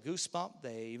 they feel a goosebump,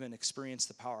 they even experience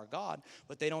the power of God,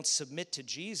 but they don't submit to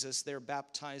Jesus, their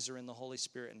baptizer in the Holy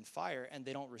Spirit and fire, and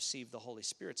they don't receive the Holy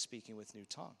Spirit speaking with new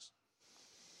tongues.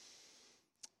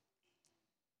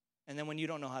 And then when you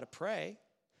don't know how to pray,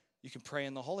 you can pray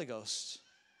in the Holy Ghost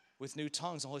with new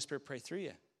tongues, the Holy Spirit pray through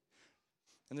you.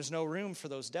 And there's no room for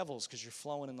those devils because you're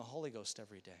flowing in the Holy Ghost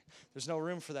every day. There's no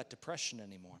room for that depression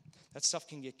anymore. That stuff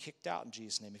can get kicked out in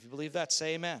Jesus' name. If you believe that,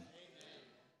 say amen.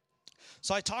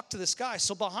 So I talked to this guy.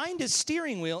 So behind his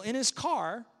steering wheel in his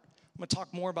car, I'm going to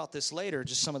talk more about this later,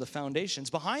 just some of the foundations.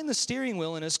 Behind the steering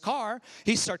wheel in his car,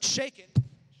 he starts shaking.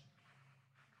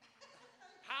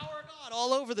 Power of God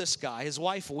all over this guy, his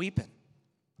wife weeping.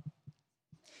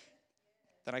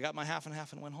 Then I got my half and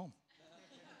half and went home.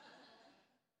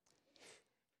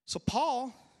 So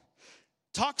Paul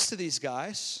talks to these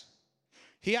guys.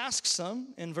 He asks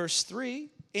them in verse 3,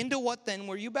 into what then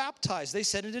were you baptized? They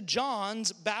said, into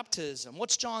John's baptism.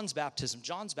 What's John's baptism?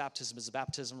 John's baptism is a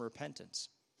baptism of repentance.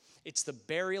 It's the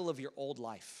burial of your old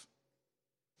life.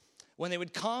 When they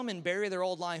would come and bury their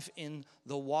old life in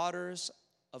the waters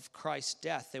of Christ's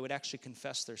death, they would actually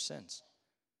confess their sins.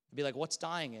 It'd be like, what's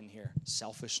dying in here?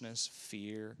 Selfishness,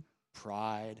 fear,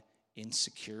 pride,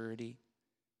 insecurity,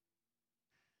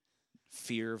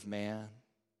 fear of man.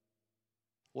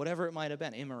 Whatever it might have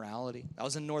been, immorality. I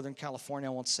was in Northern California,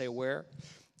 I won't say where.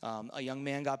 A young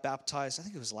man got baptized, I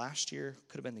think it was last year.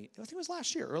 I think it was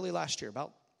last year, early last year,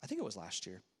 I think it was last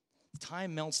year.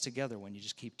 Time melts together when you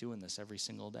just keep doing this every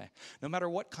single day. No matter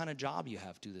what kind of job you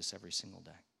have, do this every single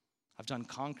day. I've done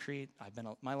concrete.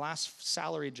 My last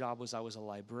salary job was I was a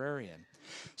librarian.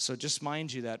 So just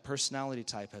mind you that personality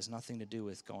type has nothing to do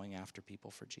with going after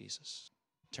people for Jesus.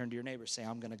 Turn to your neighbor, say,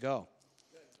 I'm going to go.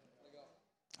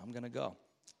 I'm going to go.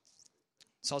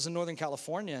 So I was in Northern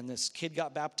California, and this kid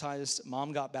got baptized.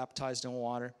 Mom got baptized in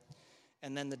water.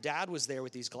 And then the dad was there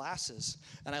with these glasses.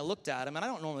 And I looked at him, and I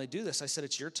don't normally do this. I said,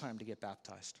 it's your time to get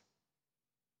baptized.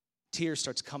 Tears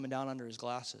starts coming down under his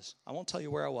glasses. I won't tell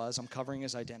you where I was. I'm covering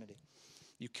his identity.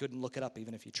 You couldn't look it up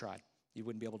even if you tried. You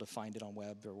wouldn't be able to find it on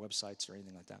web or websites or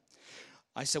anything like that.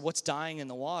 I said, what's dying in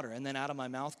the water? And then out of my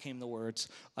mouth came the words,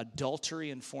 adultery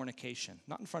and fornication.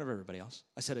 Not in front of everybody else.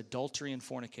 I said, adultery and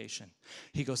fornication.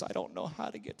 He goes, I don't know how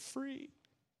to get free.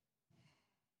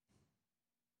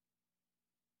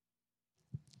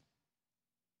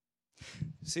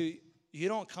 See, you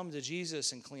don't come to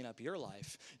Jesus and clean up your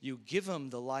life. You give him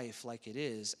the life like it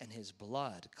is, and his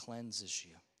blood cleanses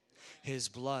you. His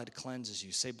blood cleanses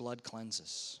you. Say, blood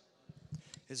cleanses.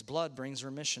 His blood brings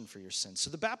remission for your sins. So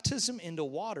the baptism into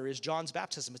water is John's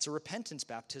baptism. It's a repentance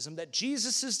baptism that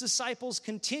Jesus' disciples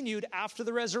continued after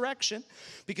the resurrection,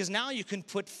 because now you can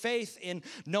put faith in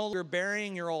no longer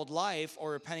burying your old life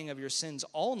or repenting of your sins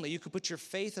only. You could put your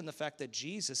faith in the fact that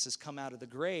Jesus has come out of the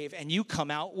grave and you come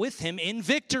out with him in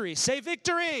victory. Say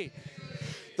victory.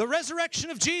 The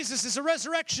resurrection of Jesus is a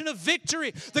resurrection of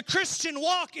victory. The Christian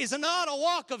walk is not a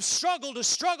walk of struggle to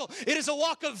struggle. It is a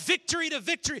walk of victory to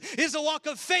victory. It is a walk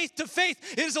of faith to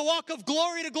faith. It is a walk of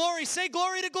glory to glory. Say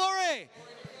glory to glory. Glory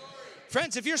to glory.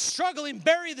 Friends, if you're struggling,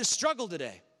 bury the struggle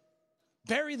today.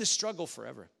 Bury the struggle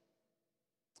forever.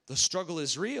 The struggle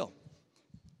is real.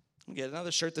 We'll get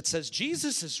another shirt that says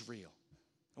Jesus is real.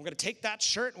 We're going to take that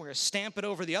shirt and we're going to stamp it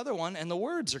over the other one, and the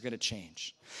words are going to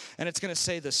change. And it's going to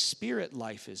say the spirit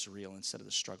life is real instead of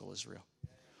the struggle is real.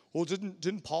 Well,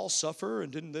 didn't Paul suffer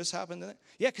and didn't this happen?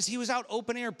 Yeah, because he was out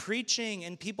open air preaching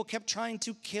and people kept trying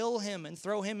to kill him and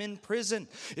throw him in prison.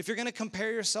 If you're going to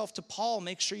compare yourself to Paul,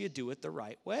 make sure you do it the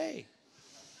right way.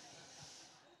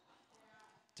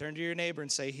 Turn to your neighbor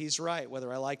and say, he's right,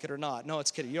 whether I like it or not. No,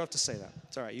 it's kidding. You don't have to say that.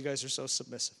 It's all right. You guys are so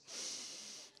submissive.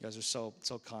 You guys are so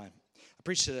kind. I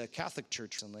preached at a Catholic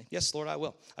church recently. Yes, Lord, I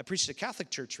will. I preached at a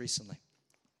Catholic church recently.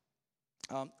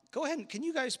 Go ahead and can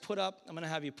you guys put up, I'm going to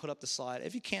have you put up the slide.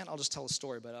 If you can't, I'll just tell a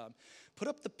story. But put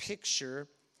up the picture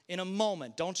in a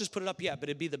moment. Don't just put it up yet, but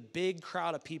it'd be the big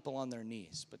crowd of people on their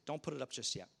knees. But don't put it up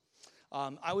just yet.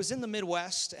 I was in the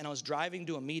Midwest, and I was driving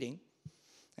to a meeting,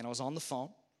 and I was on the phone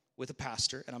with a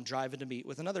pastor, and I'm driving to meet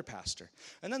with another pastor.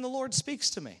 And then the Lord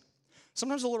speaks to me.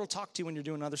 Sometimes the Lord will talk to you when you're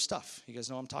doing other stuff. You guys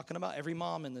know what I'm talking about? Every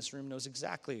mom in this room knows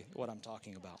exactly what I'm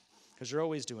talking about because you're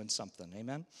always doing something.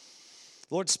 Amen?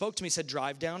 The Lord spoke to me, said,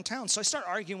 drive downtown. So I start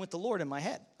arguing with the Lord in my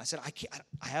head. I said,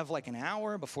 I have like an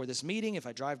hour before this meeting. If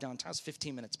I drive downtown, it's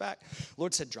 15 minutes back. The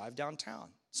Lord said, drive downtown.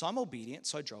 So I'm obedient,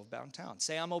 so I drove downtown.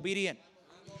 Say, I'm obedient.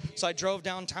 So I drove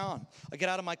downtown. I get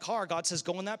out of my car. God says,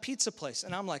 go in that pizza place.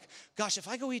 And I'm like, gosh, if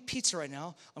I go eat pizza right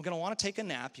now, I'm going to want to take a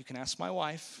nap. You can ask my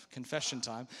wife, confession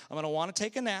time. I'm going to want to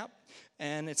take a nap,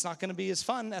 and it's not going to be as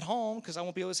fun at home because I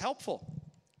won't be as helpful.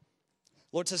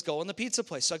 Lord says, go in the pizza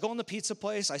place. So I go in the pizza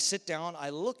place. I sit down. I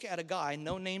look at a guy,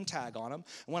 no name tag on him.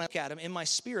 And when I look at him, in my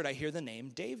spirit, I hear the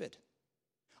name David.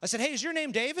 I said, hey, is your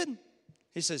name David?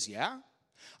 He says, yeah.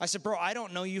 I said, bro, I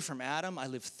don't know you from Adam. I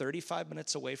live 35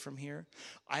 minutes away from here.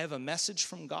 I have a message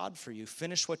from God for you.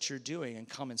 Finish what you're doing and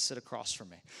come and sit across from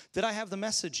me. Did I have the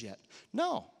message yet?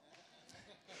 No.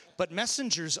 But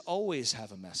messengers always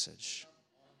have a message.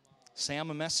 Say, I'm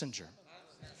a messenger.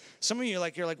 Some of you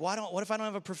you're like, what if I don't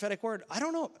have a prophetic word? I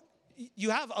don't know.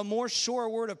 You have a more sure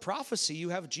word of prophecy. You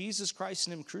have Jesus Christ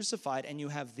and him crucified, and you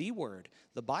have the word,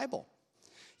 the Bible.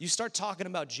 You start talking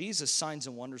about Jesus, signs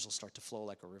and wonders will start to flow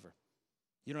like a river.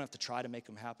 You don't have to try to make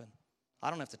them happen.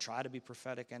 I don't have to try to be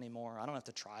prophetic anymore. I don't have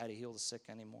to try to heal the sick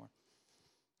anymore.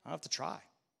 I don't have to try.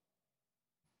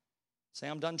 Say,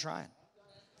 I'm done trying.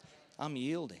 I'm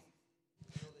yielding.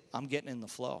 I'm getting in the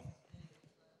flow.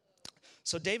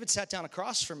 So David sat down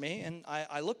across from me, and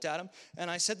I looked at him,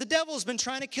 and I said, the devil's been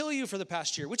trying to kill you for the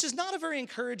past year, which is not a very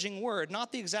encouraging word,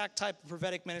 not the exact type of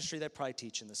prophetic ministry they probably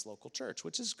teach in this local church,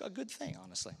 which is a good thing,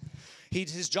 honestly.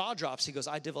 His jaw drops. He goes,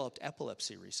 I developed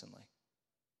epilepsy recently.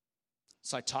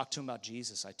 So I talked to him about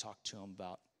Jesus. I talked to him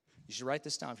about, you should write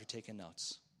this down if you're taking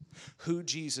notes, who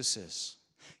Jesus is.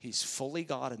 He's fully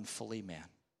God and fully man.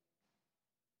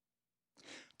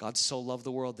 God so loved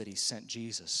the world that he sent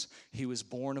Jesus. He was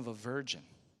born of a virgin.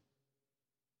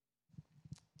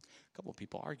 A couple of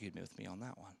people argued with me on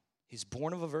that one. He's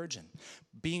born of a virgin.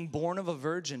 Being born of a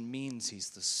virgin means he's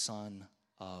the Son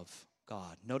of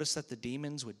God. Notice that the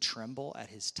demons would tremble at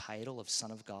his title of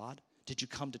Son of God. Did you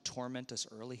come to torment us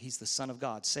early? He's the Son of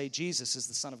God. Say, Jesus is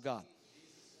the Son of God.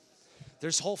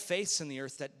 There's whole faiths in the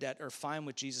earth that are fine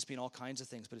with Jesus being all kinds of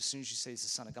things, but as soon as you say he's the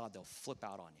Son of God, they'll flip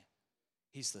out on you.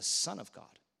 He's the Son of God.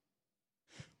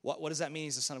 What does that mean,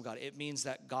 he's the Son of God? It means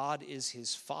that God is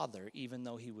his Father, even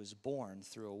though he was born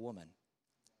through a woman.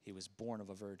 He was born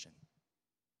of a virgin.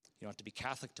 You don't have to be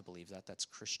Catholic to believe that. That's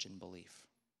Christian belief.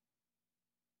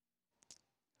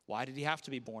 Why did he have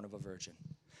to be born of a virgin?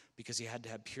 Because he had to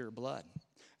have pure blood,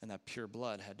 and that pure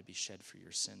blood had to be shed for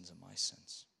your sins and my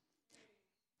sins.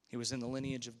 He was in the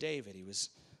lineage of David. He was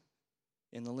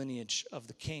in the lineage of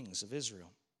the kings of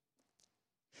Israel.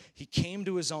 He came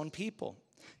to his own people.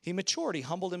 He matured. He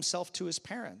humbled himself to his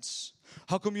parents.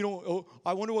 How come you don't,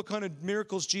 I wonder what kind of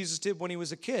miracles Jesus did when he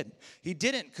was a kid. He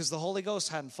didn't because the Holy Ghost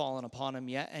hadn't fallen upon him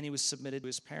yet, and he was submitted to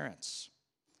his parents.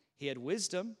 He had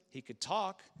wisdom. He could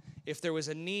talk. If there was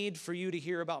a need for you to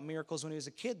hear about miracles when he was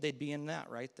a kid, they'd be in that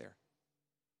right there.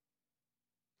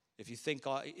 If you think,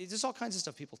 there's all kinds of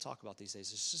stuff people talk about these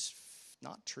days. It's just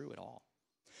not true at all.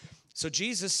 So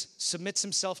Jesus submits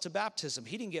himself to baptism.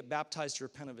 He didn't get baptized to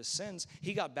repent of his sins.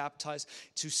 He got baptized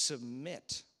to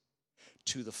submit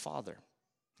to the Father.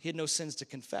 He had no sins to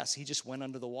confess. He just went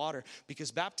under the water,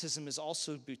 because baptism is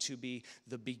also to be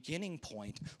the beginning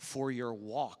point for your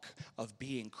walk of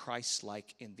being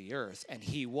Christ-like in the earth. And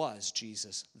he was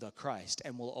Jesus the Christ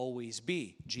and will always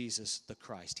be Jesus the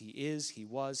Christ. He is, he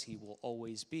was, he will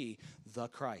always be the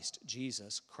Christ,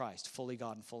 Jesus Christ, fully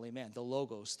God and fully man. The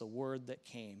Logos, the Word that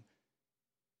came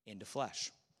into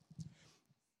flesh.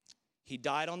 He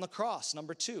died on the cross.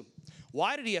 Number 2.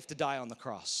 Why did he have to die on the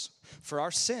cross? For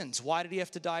our sins. Why did he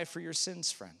have to die for your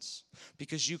sins, friends?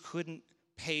 Because you couldn't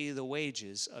pay the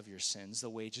wages of your sins. The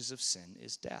wages of sin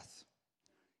is death.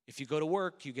 If you go to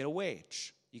work, you get a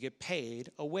wage. You get paid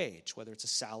a wage, whether it's a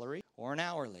salary or an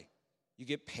hourly. You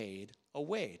get paid a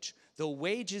wage. The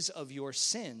wages of your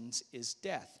sins is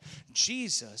death.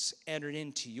 Jesus entered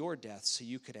into your death so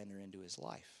you could enter into his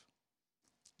life.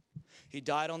 He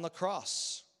died on the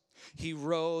cross. He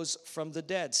rose from the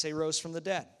dead. Say, rose from the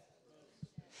dead.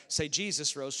 Say,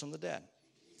 Jesus rose from the dead.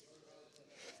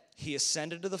 He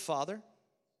ascended to the Father,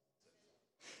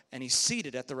 and he's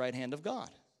seated at the right hand of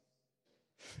God.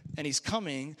 And he's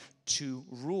coming to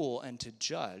rule and to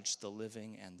judge the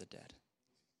living and the dead.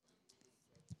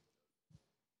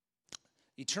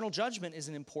 Eternal judgment is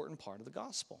an important part of the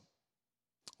gospel.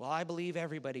 Well, I believe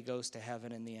everybody goes to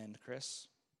heaven in the end, Chris.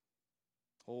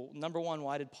 Well, number one,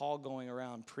 why did Paul going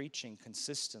around preaching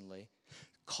consistently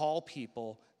call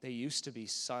people they used to be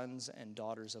sons and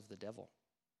daughters of the devil?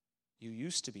 You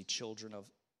used to be children of...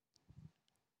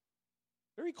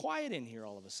 Very quiet in here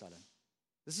all of a sudden.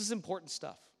 This is important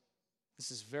stuff.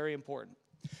 This is very important.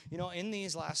 You know, in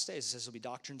these last days, it says there'll be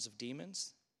doctrines of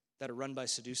demons that are run by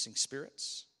seducing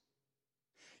spirits.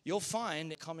 You'll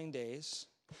find in coming days...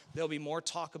 There'll be more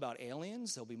talk about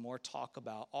aliens. There'll be more talk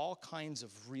about all kinds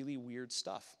of really weird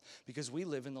stuff, because we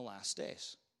live in the last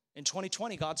days. In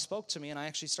 2020, God spoke to me, and I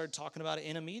actually started talking about it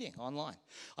in a meeting online.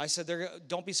 I said,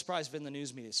 don't be surprised if in the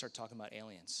news media they start talking about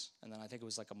aliens. And then I think it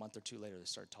was like a month or two later they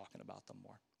started talking about them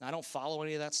more. Now, I don't follow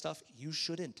any of that stuff. You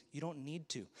shouldn't. You don't need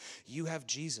to. You have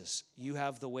Jesus. You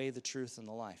have the way, the truth, and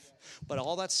the life. But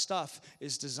all that stuff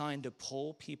is designed to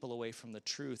pull people away from the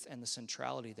truth and the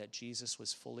centrality that Jesus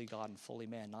was fully God and fully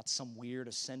man, not some weird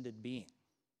ascended being.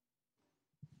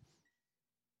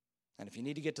 And if you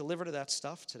need to get delivered of that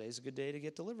stuff, today's a good day to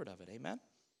get delivered of it. Amen?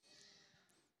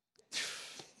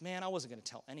 Man, I wasn't going to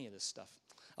tell any of this stuff.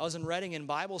 I was in Reading in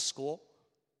Bible school,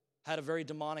 had a very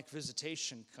demonic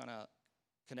visitation kind of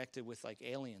connected with like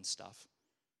alien stuff.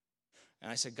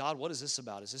 And I said, God, what is this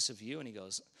about? Is this of you? And he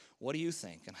goes, what do you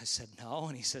think? And I said, no.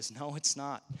 And he says, no, it's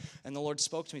not. And the Lord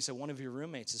spoke to me. He said, one of your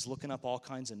roommates is looking up all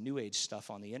kinds of New Age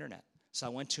stuff on the internet. So I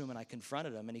went to him and I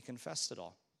confronted him, and he confessed it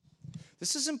all.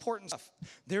 This is important stuff.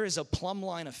 There is a plumb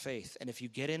line of faith, and if you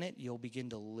get in it, you'll begin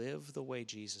to live the way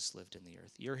Jesus lived in the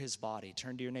earth. You're his body.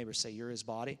 Turn to your neighbor, say, you're his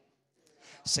body.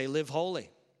 Say, live holy.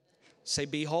 Say,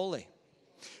 be holy,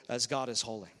 as God is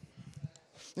holy.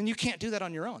 And you can't do that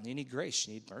on your own. You need grace.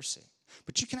 You need mercy.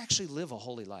 But you can actually live a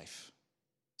holy life.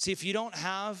 See, if you don't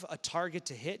have a target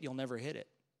to hit, you'll never hit it.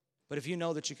 But if you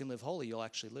know that you can live holy, you'll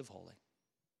actually live holy.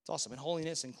 It's awesome. And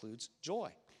holiness includes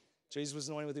joy. Jesus was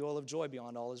anointed with the oil of joy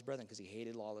beyond all his brethren because he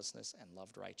hated lawlessness and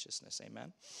loved righteousness.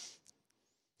 Amen?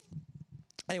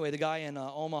 Anyway, the guy in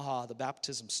Omaha, the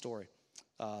baptism story,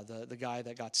 the guy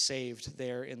that got saved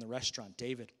there in the restaurant,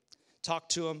 David,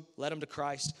 talked to him, led him to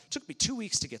Christ. It took me 2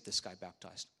 weeks to get this guy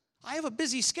baptized. I have a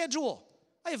busy schedule.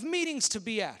 I have meetings to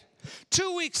be at.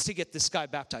 2 weeks to get this guy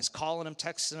baptized, calling him,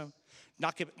 texting him.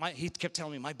 He kept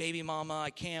telling me, my baby mama, I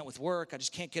can't with work. I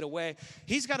just can't get away.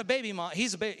 He's got a baby mama. He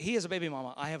has a baby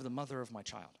mama. I have the mother of my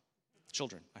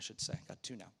children, I should say. Got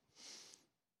 2 now.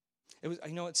 It was,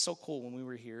 it's so cool when we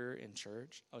were here in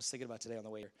church. I was thinking about today on the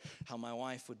way here, how my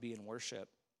wife would be in worship,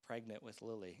 pregnant with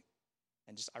Lily.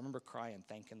 And I remember crying,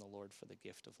 thanking the Lord for the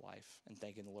gift of life and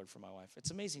thanking the Lord for my wife. It's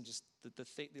amazing just the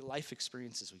life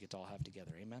experiences we get to all have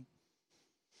together. Amen?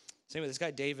 So anyway, this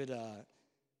guy, David,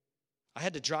 I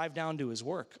had to drive down to his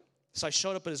work. So I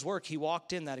showed up at his work. He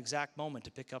walked in that exact moment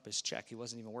to pick up his check. He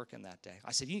wasn't even working that day.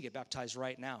 I said, you need to get baptized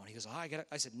right now. And he goes,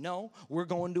 I said, no, we're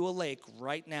going to a lake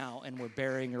right now, and we're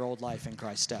burying your old life in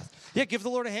Christ's death. Yeah, give the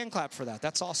Lord a hand clap for that.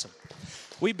 That's awesome.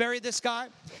 We buried this guy.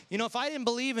 You know, if I didn't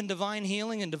believe in divine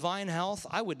healing and divine health,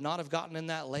 I would not have gotten in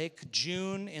that lake.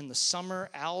 June in the summer,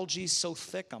 algae so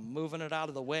thick, I'm moving it out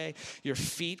of the way. Your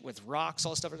feet with rocks,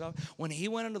 all stuff. When he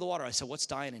went into the water, I said, what's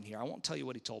dying in here? I won't tell you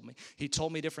what he told me. He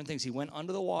told me different things. He went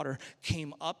under the water,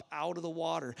 came up out of the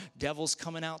water, devils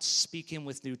coming out, speaking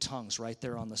with new tongues right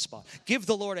there on the spot. Give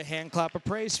the Lord a hand clap of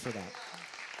praise for that.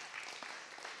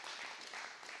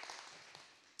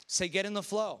 Say, get in the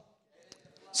flow.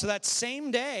 So that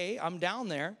same day, I'm down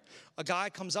there. A guy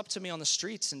comes up to me on the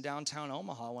streets in downtown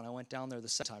Omaha when I went down there the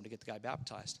second time to get the guy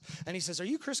baptized. And he says, are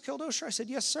you Chris Kildosher? I said,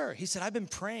 yes, sir. He said, I've been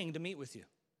praying to meet with you.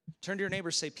 Turn to your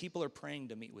neighbor, say, people are praying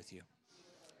to meet with you.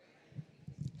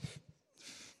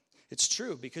 It's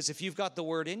true, because if you've got the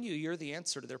word in you, you're the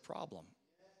answer to their problem.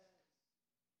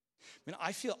 I mean,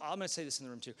 I'm going to say this in the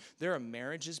room too. There are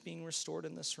marriages being restored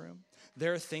in this room.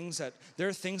 There are things that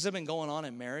have been going on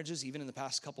in marriages, even in the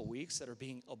past couple weeks, that are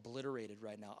being obliterated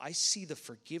right now. I see the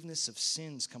forgiveness of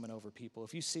sins coming over people.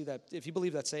 If you see that, if you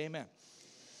believe that, say amen.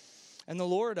 And the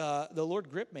Lord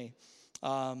gripped me.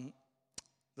 The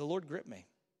Lord gripped me.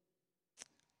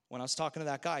 When I was talking to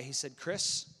that guy, he said,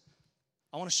 Chris,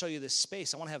 I want to show you this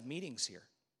space. I want to have meetings here.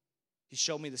 He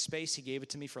showed me the space. He gave it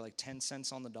to me for like 10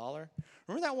 cents on the dollar.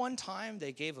 Remember that one time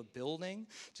they gave a building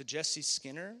to Jesse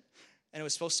Skinner, and it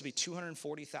was supposed to be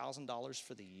 $240,000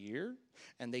 for the year,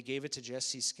 and they gave it to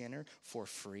Jesse Skinner for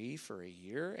free for a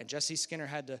year, and Jesse Skinner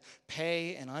had to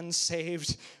pay an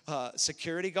unsaved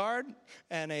security guard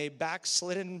and a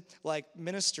backslidden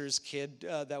minister's kid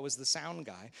that was the sound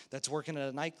guy that's working at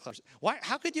a nightclub. Why?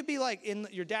 How could you be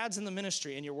your dad's in the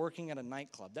ministry and you're working at a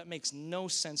nightclub? That makes no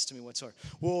sense to me whatsoever.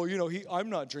 Well, I'm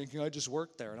not drinking. I just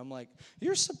work there. And I'm like,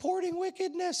 you're supporting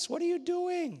wickedness. What are you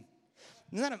doing?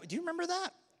 Do you remember that?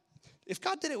 If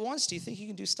God did it once, do you think he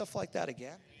can do stuff like that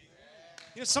again?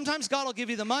 Sometimes God will give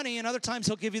you the money, and other times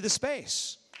he'll give you the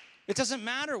space. It doesn't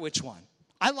matter which one.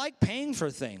 I like paying for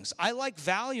things. I like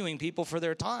valuing people for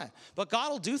their time. But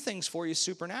God will do things for you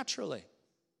supernaturally.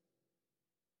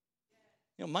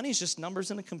 Money's just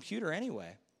numbers in a computer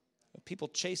anyway. People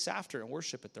chase after it and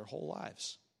worship it their whole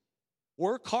lives.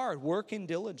 Work hard, work in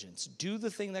diligence. Do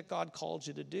the thing that God called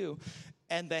you to do.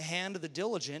 And the hand of the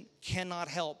diligent cannot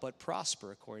help but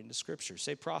prosper, according to Scripture.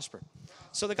 Say prosper.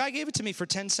 So the guy gave it to me for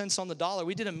 10 cents on the dollar.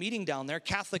 We did a meeting down there.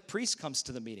 Catholic priest comes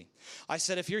to the meeting. I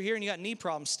said, if you're here and you got knee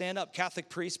problems, stand up. Catholic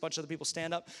priest, a bunch of other people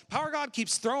stand up. Power of God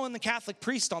keeps throwing the Catholic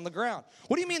priest on the ground.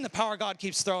 What do you mean the power of God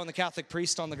keeps throwing the Catholic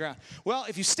priest on the ground? Well,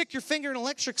 if you stick your finger in an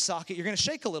electric socket, you're going to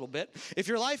shake a little bit. If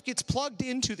your life gets plugged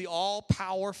into the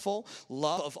all-powerful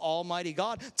love of Almighty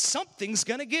God, something's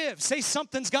going to give. Say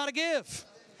something's got to give.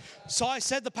 So I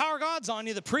said, the power of God's on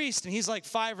you, the priest, and he's like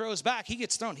 5 rows back. He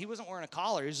gets thrown. He wasn't wearing a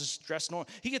collar. He was just dressed normal.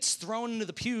 He gets thrown into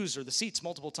the pews or the seats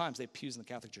multiple times. They have pews in the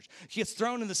Catholic Church. He gets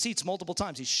thrown into the seats multiple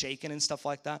times. He's shaking and stuff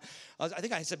like that. I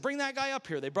think I said, bring that guy up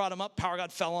here. They brought him up. Power of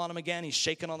God fell on him again. He's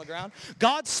shaking on the ground.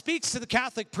 God speaks to the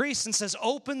Catholic priest and says,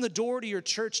 open the door to your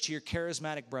church, to your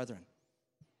charismatic brethren.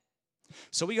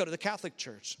 So we go to the Catholic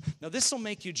Church. Now, this will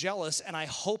make you jealous, and I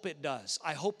hope it does.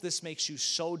 I hope this makes you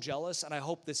so jealous, and I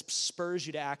hope this spurs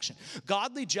you to action.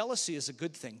 Godly jealousy is a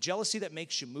good thing. Jealousy that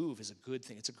makes you move is a good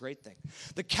thing. It's a great thing.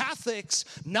 The Catholics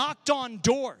knocked on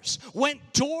doors,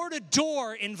 went door to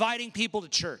door inviting people to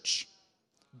church.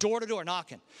 Door to door,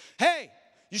 knocking. Hey,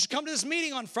 you should come to this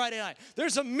meeting on Friday night.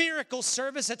 There's a miracle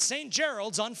service at St.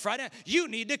 Gerald's on Friday night. You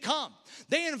need to come.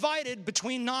 They invited,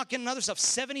 between knocking and other stuff,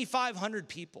 7,500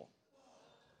 people.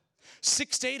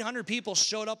 600 to 800 people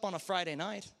showed up on a Friday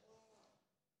night.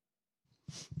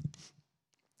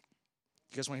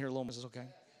 You guys want to hear a little more? Is this okay?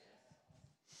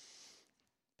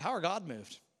 Power of God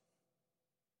moved.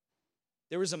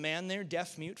 There was a man there,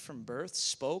 deaf mute from birth,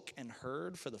 spoke and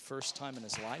heard for the first time in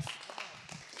his life.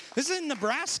 This is in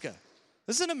Nebraska.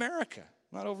 This is in America,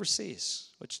 not overseas,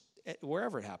 which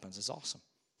wherever it happens is awesome.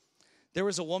 There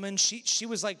was a woman, she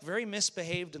was very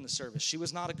misbehaved in the service. She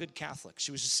was not a good Catholic.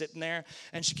 She was just sitting there,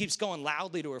 and she keeps going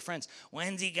loudly to her friends,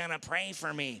 when's he going to pray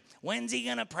for me? When's he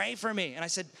going to pray for me? And I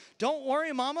said, don't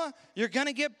worry, mama. You're going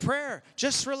to get prayer.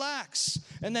 Just relax.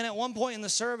 And then at one point in the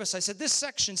service, I said, this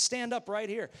section, stand up right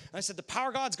here. And I said, the power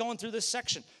of God's going through this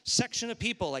section of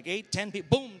people, 8, 10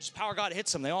 people. Boom, just power of God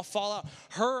hits them. They all fall out.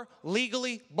 Her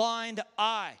legally blind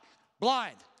eye,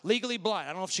 legally blind.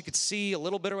 I don't know if she could see a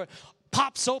little bit or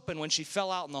pops open when she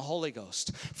fell out in the Holy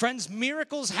Ghost. Friends,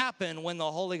 miracles happen when the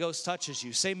Holy Ghost touches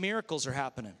you. Say, miracles are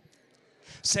happening.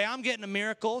 Say, I'm getting a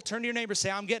miracle. Turn to your neighbor,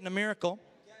 say, I'm getting a miracle,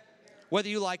 whether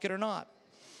you like it or not.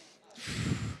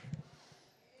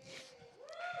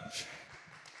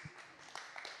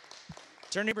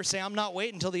 Turn to your neighbor, say, I'm not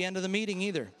waiting until the end of the meeting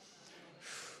either.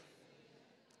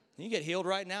 You get healed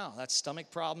right now. That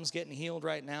stomach problem's getting healed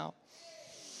right now.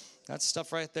 That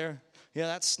stuff right there. Yeah,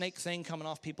 that snake thing coming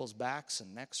off people's backs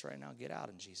and necks right now. Get out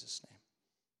in Jesus'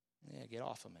 name. Yeah, get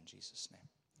off them in Jesus'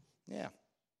 name. Yeah.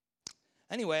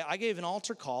 Anyway, I gave an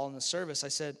altar call in the service.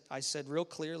 I said real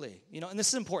clearly, and this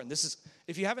is important.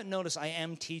 If you haven't noticed, I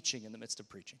am teaching in the midst of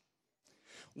preaching.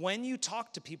 When you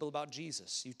talk to people about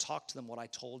Jesus, you talk to them what I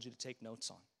told you to take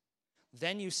notes on.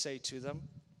 Then you say to them,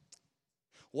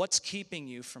 what's keeping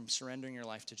you from surrendering your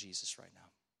life to Jesus right now?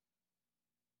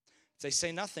 If they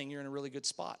say nothing, you're in a really good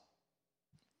spot.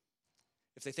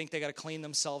 If they think they got to clean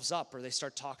themselves up, or they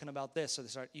start talking about this,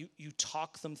 or you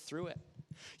talk them through it.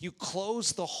 You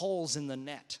close the holes in the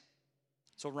net.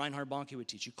 That's what Reinhard Bonnke would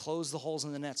teach. You close the holes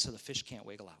in the net so the fish can't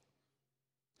wiggle out.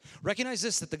 Recognize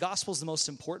this, that the gospel is the most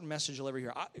important message you'll ever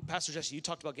hear. Pastor Jesse, you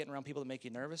talked about getting around people that make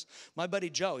you nervous. My buddy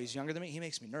Joe, he's younger than me, he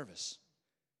makes me nervous.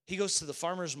 He goes to the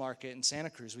farmer's market in Santa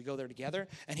Cruz. We go there together,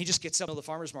 and he just gets up to the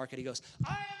farmer's market. He goes,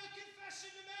 I have a confession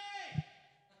to make.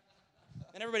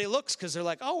 And everybody looks because they're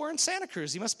like, oh, we're in Santa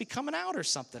Cruz. He must be coming out or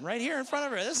something right here in front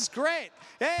of her. This is great.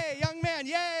 Hey, young man,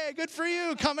 yay, good for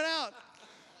you, coming out.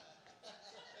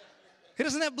 He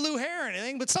doesn't have blue hair or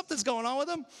anything, but something's going on with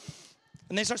him.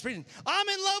 And they start preaching, I'm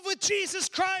in love with Jesus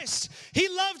Christ. He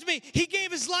loved me. He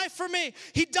gave his life for me.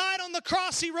 He died on the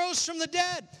cross. He rose from the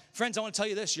dead. Friends, I want to tell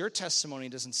you this. Your testimony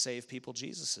doesn't save people.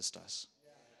 Jesus' does.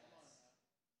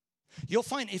 You'll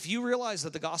find if you realize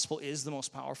that the gospel is the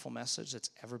most powerful message that's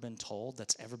ever been told,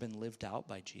 that's ever been lived out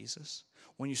by Jesus,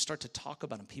 when you start to talk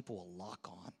about him, people will lock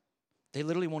on. They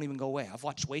literally won't even go away. I've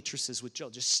watched waitresses with Joe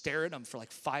just stare at him for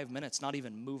like 5 minutes, not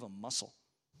even move a muscle.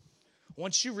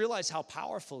 Once you realize how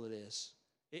powerful it is,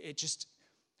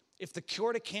 if the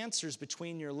cure to cancer is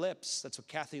between your lips, that's what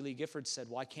Kathy Lee Gifford said,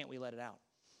 why can't we let it out?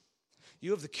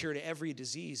 You have the cure to every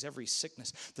disease, every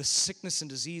sickness. The sickness and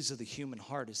disease of the human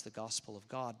heart is the gospel of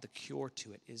God. The cure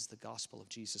to it is the gospel of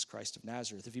Jesus Christ of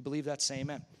Nazareth. If you believe that, say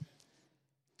amen.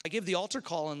 I gave the altar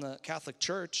call in the Catholic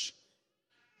Church.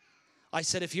 I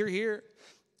said, if you're here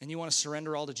and you want to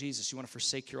surrender all to Jesus, you want to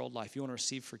forsake your old life, you want to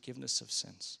receive forgiveness of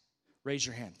sins, raise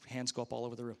your hand. Hands go up all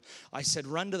over the room. I said,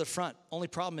 run to the front. Only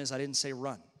problem is I didn't say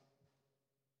run.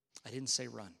 I didn't say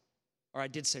run. Or I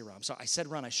did say run. I'm sorry. I said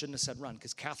run. I shouldn't have said run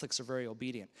because Catholics are very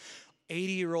obedient.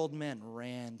 80-year-old men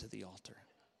ran to the altar,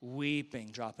 weeping,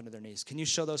 dropping to their knees. Can you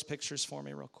show those pictures for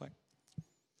me real quick?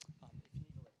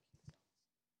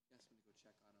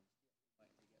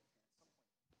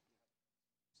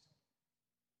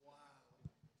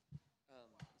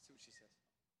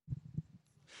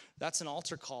 That's an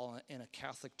altar call in a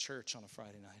Catholic church on a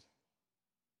Friday night.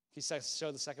 Can you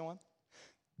show the second one?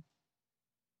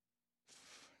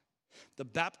 The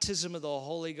baptism of the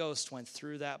Holy Ghost went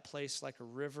through that place like a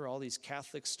river. All these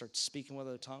Catholics start speaking with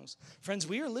other tongues. Friends,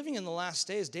 we are living in the last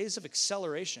days, days of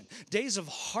acceleration, days of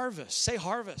harvest. Say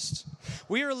harvest.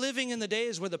 We are living in the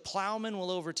days where the plowman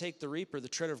will overtake the reaper, the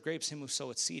treader of grapes, him who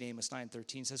soweth seed. Amos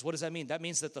 9:13 says, what does that mean? That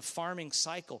means that the farming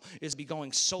cycle is be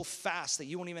going so fast that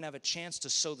you won't even have a chance to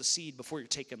sow the seed before you're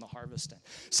taking the harvest in.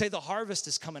 Say the harvest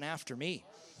is coming after me.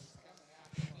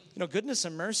 Goodness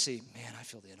and mercy, man, I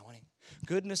feel the anointing.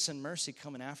 Goodness and mercy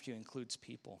coming after you includes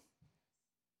people.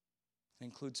 It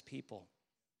includes people.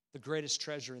 The greatest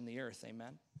treasure in the earth,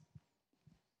 amen?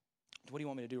 What do you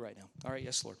want me to do right now? All right,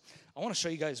 yes, Lord. I want to show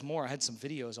you guys more. I had some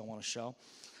videos I want to show.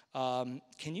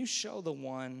 Can you show the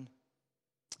one?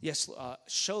 Yes,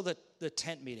 show the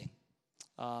tent meeting.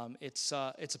 It's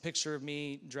a picture of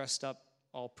me dressed up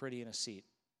all pretty in a seat,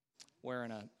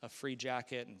 wearing a free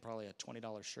jacket and probably a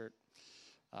 $20 shirt.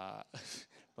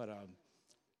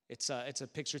 It's a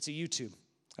picture. It's a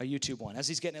YouTube one. As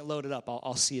he's getting it loaded up,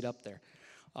 I'll see it up there.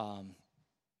 I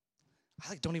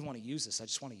don't even want to use this. I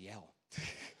just want to yell.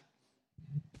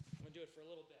 I'm gonna do it for a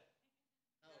little bit.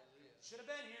 Should have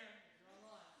been here. You're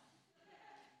online.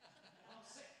 I'm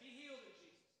sick. Be healed in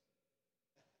Jesus.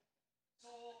 So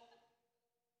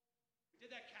we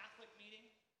did that Catholic meeting.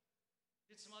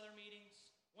 Did some other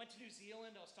meetings. Went to New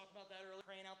Zealand. I was talking about that earlier.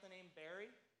 Praying out the name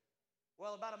Barry.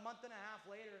 Well, about a month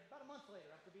later,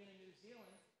 after being in New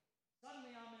Zealand,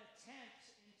 suddenly I'm in a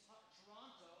tent in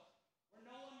Toronto where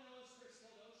no one knows Chris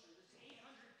Kildosher. There's 800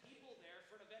 people there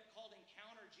for an event called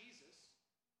Encounter Jesus.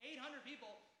 800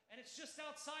 people, and it's just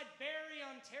outside Barrie,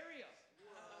 Ontario.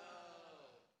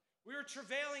 Whoa. We were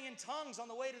travailing in tongues on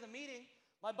the way to the meeting.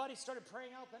 My buddy started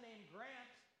praying out the name Grant.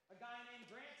 A guy named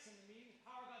Grant's in the meeting. The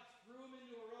power of God threw him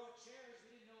into a row of chairs.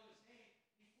 We didn't know his name.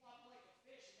 He flopped like a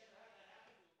fish. He never had that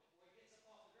happen to him before. He gets up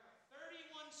off the ground.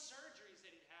 31 surgeries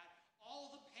that he'd had.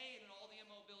 All the pain and all the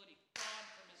immobility gone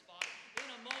from his body. In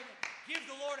a moment, give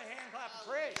the Lord a hand clap of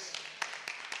praise.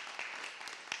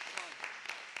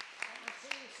 I'm going to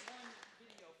say this one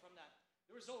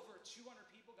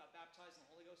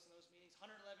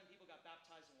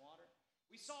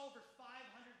saw over 500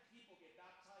 people get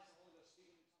baptized in the Holy Ghost,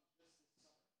 speaking in tongues just this summer.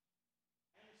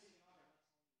 And receiving honor.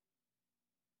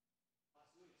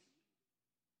 God's doing it to you.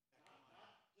 Not just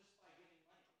by giving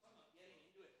money. I'm talking about getting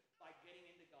into it, by getting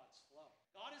into God's flow.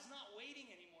 God is not waiting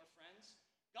anymore, friends.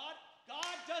 God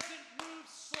doesn't move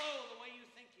slow the way you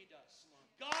think he does.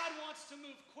 God wants to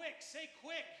move quick. Say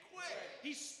quick. Quick.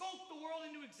 He spoke the world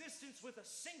into existence with a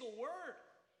single word.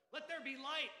 Let there be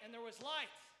light, and there was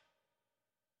light.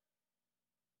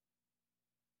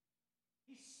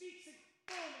 He speaks it,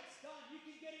 boom, it's done. You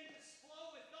can get into this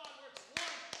flow with God where it's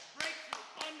one breakthrough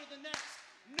under the next.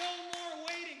 No more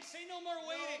waiting. Say no more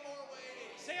waiting. No more waiting.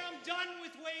 Say I'm done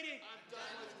with waiting. I'm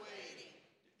done with waiting.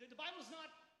 The Bible's not,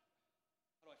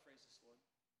 how do I phrase this, Lord?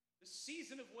 The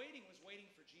season of waiting was waiting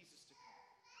for Jesus to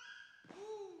come.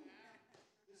 Woo!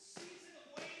 The season of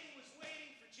waiting was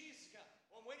waiting for Jesus to come.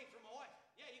 Well, I'm waiting for my wife.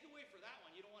 Yeah, you can wait for that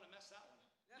one. You don't want to mess that one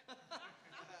up.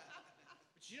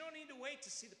 But you don't need to wait to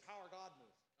see the power of God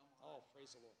move. Oh,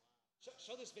 praise the Lord.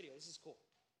 Show this video. This is cool.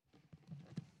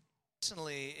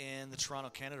 Recently in the Toronto,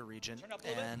 Canada region,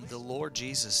 and the Lord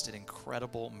Jesus did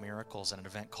incredible miracles at an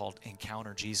event called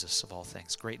Encounter Jesus, of all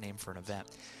things. Great name for an event.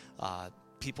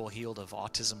 People healed of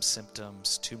autism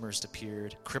symptoms, tumors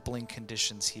disappeared, crippling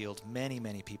conditions healed. Many,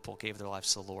 many people gave their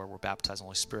lives to the Lord, were baptized in the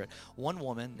Holy Spirit. One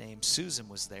woman named Susan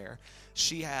was there.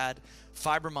 She had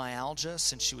fibromyalgia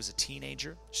since she was a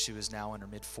teenager. She was now in her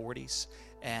mid-40s.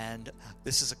 And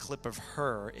this is a clip of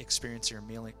her experiencing her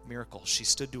miracle. She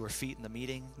stood to her feet in the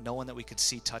meeting. No one that we could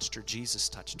see touched her. Jesus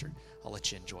touched her. I'll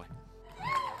let you enjoy.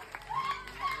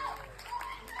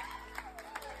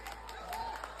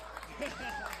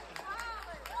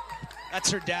 That's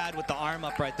her dad with the arm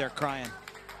up right there crying.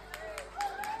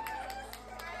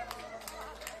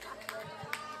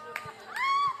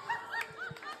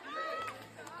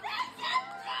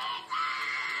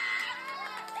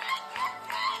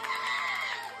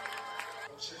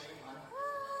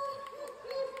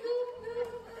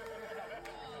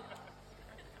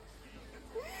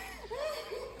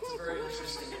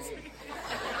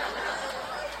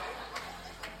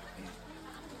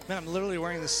 Man, I'm literally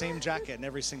wearing the same jacket in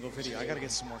every single video. I got to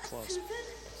get some more clothes.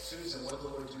 Susan, what did the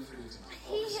Lord do for you tonight?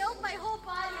 He healed my whole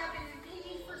body. I've been in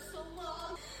pain for so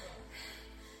long.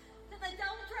 Then the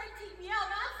devil tried to take me out.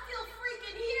 I'm still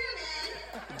freaking here,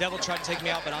 man. The devil tried to take me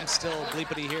out, but I'm still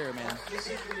bleepity here, man. A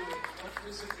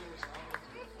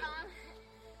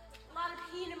lot of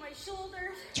pain in my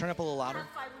shoulders. Turn up a little louder,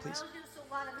 I have please. fibromyalgia, so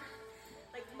a lot of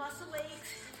muscle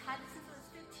aches. I've had it since I was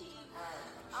 15.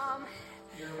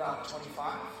 You're about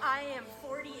 25? I am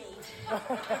 48.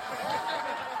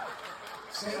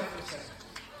 Stand up for a second.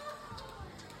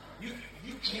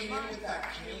 You came in with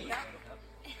that cane.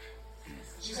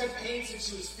 She's had pain since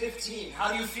she was 15.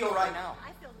 How do you feel right now?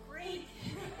 I feel great.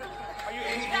 Are you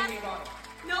anything about it?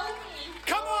 No pain.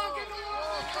 Come on, give the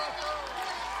Lord.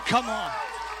 Come on.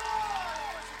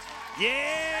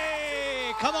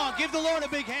 Yay! Come on, give the Lord a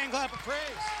big hand clap of praise.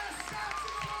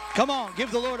 Come on,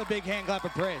 give the Lord a big hand clap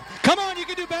of praise. Come on, you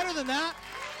can do better than that.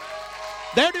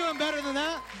 They're doing better than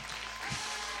that.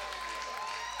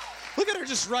 Look at her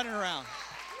just running around.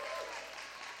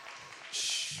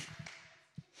 Shh.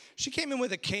 She came in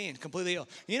with a cane, completely ill.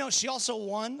 You know, she also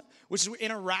won, which is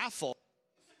in a raffle.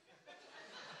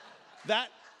 That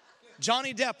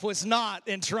Johnny Depp was not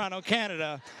in Toronto,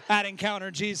 Canada at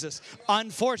Encounter Jesus.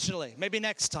 Unfortunately, maybe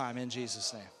next time in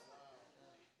Jesus' name.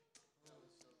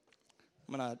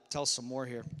 I'm going to tell some more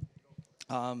here.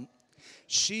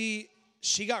 She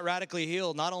got radically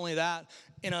healed. Not only that,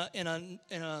 in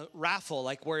a raffle,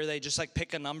 like where they just like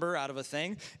pick a number out of a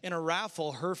thing. In a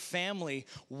raffle, her family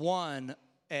won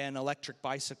an electric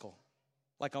bicycle,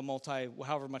 like a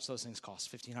however much those things cost,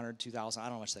 $1,500, $2,000. I don't know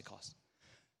how much they cost.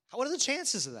 What are the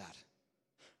chances of that?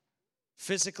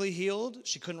 Physically healed.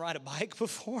 She couldn't ride a bike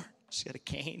before. She had a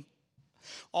cane.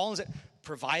 All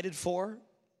provided for.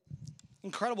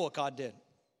 Incredible what God did.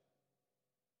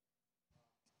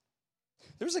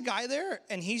 There was a guy there,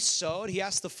 and he sewed. He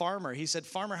asked the farmer. He said,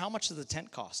 "Farmer, how much does the tent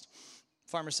cost?"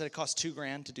 Farmer said it cost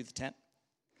 $2,000 to do the tent.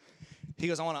 He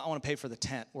goes, I want to pay for the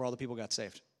tent where all the people got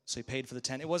saved. So he paid for the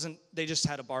tent. It wasn't, they just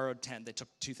had a borrowed tent. They took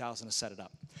 $2,000 to set it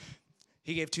up.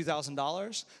 He gave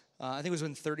 $2,000. I think it was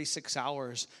within 36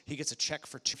 hours, he gets a check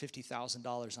for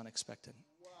 $50,000 unexpected.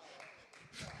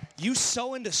 You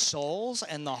sow into souls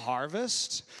and the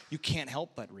harvest, you can't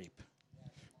help but reap.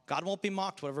 God won't be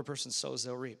mocked. Whatever person sows,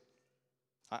 they'll reap.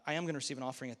 I am going to receive an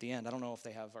offering at the end. I don't know if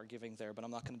they have our giving there, but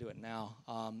I'm not going to do it now.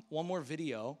 One more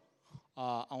video.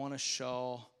 I want to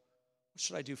show, what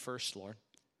should I do first, Lord?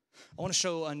 I want to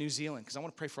show New Zealand because I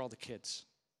want to pray for all the kids.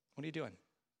 What are you doing?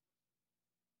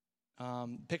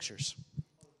 Pictures.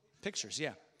 Pictures,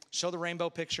 yeah. Show the rainbow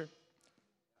picture.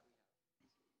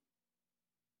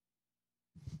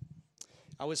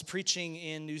 I was preaching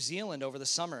in New Zealand over the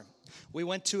summer. We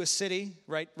went to a city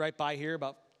right by here,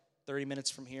 about 30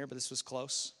 minutes from here, but this was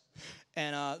close.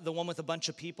 And the one with a bunch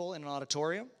of people in an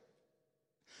auditorium.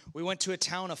 We went to a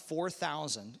town of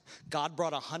 4,000. God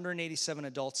brought 187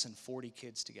 adults and 40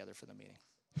 kids together for the meeting.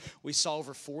 We saw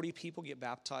over 40 people get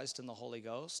baptized in the Holy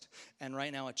Ghost, and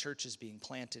right now a church is being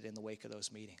planted in the wake of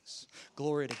those meetings.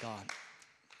 Glory to God.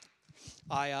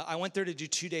 I went there to do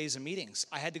 2 days of meetings.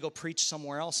 I had to go preach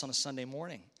somewhere else on a Sunday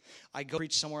morning. I go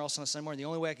preach somewhere else on a Sunday morning. The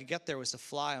only way I could get there was to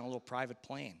fly on a little private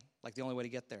plane, like the only way to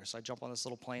get there. So I jump on this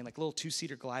little plane, like a little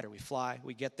 2-seater glider. We fly,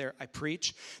 we get there, I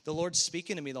preach. The Lord's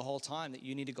speaking to me the whole time that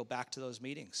you need to go back to those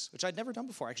meetings, which I'd never done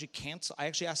before. I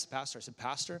actually asked the pastor. I said,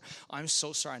 Pastor, I'm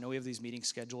so sorry. I know we have these meetings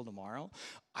scheduled tomorrow.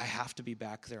 I have to be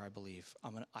back there, I believe.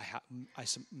 I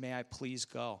said, may I please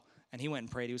go? And he went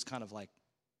and prayed. He was kind of like,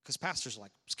 because pastors are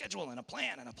like, schedule and a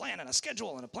plan and a plan and a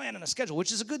schedule and a plan and a schedule,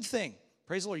 which is a good thing.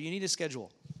 Praise the Lord, you need a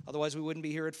schedule. Otherwise, we wouldn't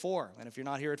be here at 4. And if you're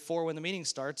not here at 4 when the meeting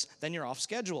starts, then you're off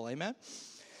schedule. Amen?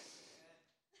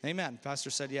 Amen.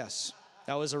 Pastor said yes.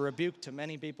 That was a rebuke to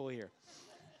many people here.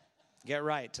 Get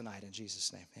right tonight in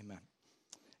Jesus' name. Amen.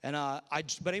 And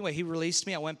but anyway, he released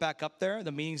me. I went back up there.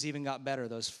 The meetings even got better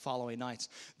those following nights.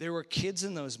 There were kids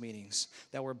in those meetings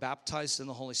that were baptized in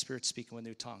the Holy Spirit speaking with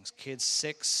new tongues. Kids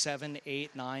 6, 7,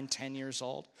 8, 9, 10 years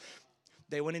old.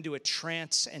 They went into a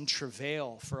trance and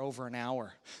travail for over an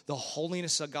hour. The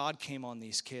holiness of God came on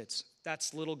these kids.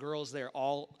 That's little girls there,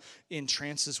 all in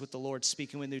trances with the Lord,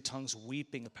 speaking with new tongues,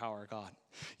 weeping the power of God.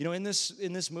 You know, in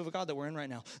this move of God that we're in right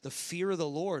now, the fear of the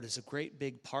Lord is a great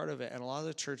big part of it, and a lot of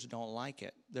the church don't like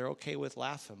it. They're okay with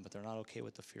laughing, but they're not okay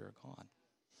with the fear of God.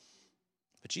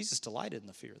 But Jesus delighted in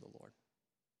the fear of the Lord.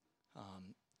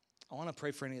 I want to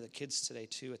pray for any of the kids today,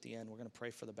 too, at the end. We're going to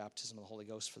pray for the baptism of the Holy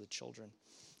Ghost for the children.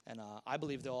 And I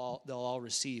believe they'll all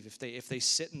receive if they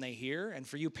sit and they hear. And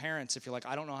for you parents, if you're like,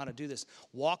 I don't know how to do this,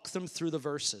 walk them through the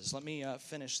verses. Let me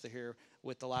finish here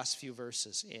with the last few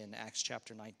verses in Acts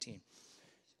chapter 19.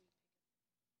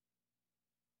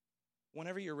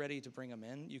 Whenever you're ready to bring them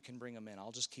in, you can bring them in.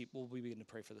 We'll begin to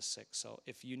pray for the sick. So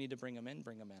if you need to bring them in,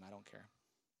 bring them in. I don't care.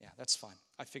 Yeah, that's fine.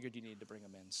 I figured you needed to bring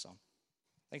them in. So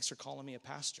thanks for calling me a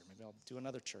pastor. Maybe I'll do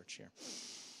another church here.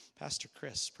 Pastor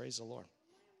Chris, praise the Lord.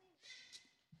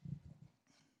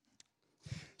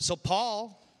 So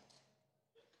Paul,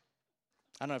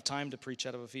 I don't have time to preach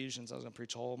out of Ephesians. I was going to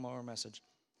preach a whole more message.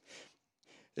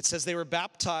 It says they were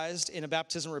baptized in a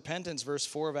baptism of repentance, verse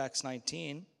 4 of Acts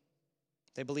 19.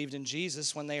 They believed in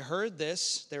Jesus. When they heard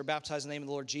this, they were baptized in the name of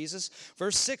the Lord Jesus.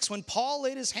 Verse 6, when Paul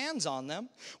laid his hands on them,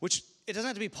 which it doesn't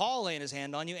have to be Paul laying his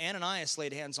hand on you. Ananias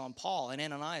laid hands on Paul, and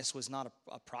Ananias was not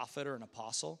a prophet or an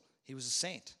apostle. He was a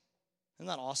saint. Isn't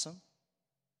that awesome?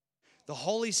 The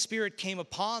Holy Spirit came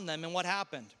upon them, and what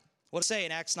happened? What does it say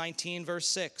in Acts 19, verse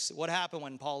 6? What happened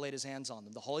when Paul laid his hands on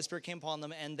them? The Holy Spirit came upon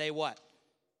them, and they what?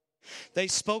 They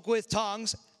spoke with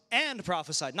tongues and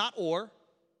prophesied. Not or,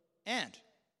 and.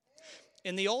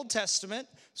 In the Old Testament,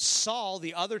 Saul,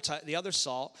 the other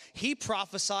Saul, he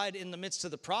prophesied in the midst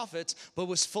of the prophets, but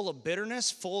was full of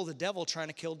bitterness, full of the devil trying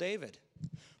to kill David.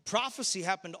 Prophecy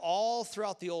happened all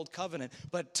throughout the Old Covenant,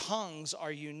 but tongues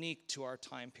are unique to our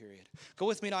time period. Go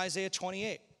with me to Isaiah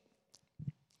 28.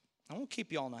 I won't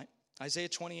keep you all night. Isaiah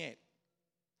 28.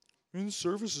 The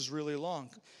service is really long.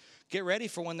 Get ready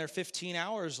for when they're 15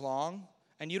 hours long,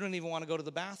 and you don't even want to go to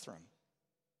the bathroom.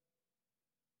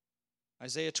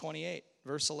 Isaiah 28,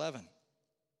 verse 11.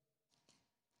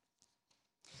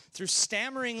 Through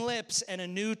stammering lips and a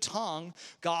new tongue,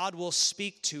 God will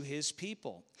speak to his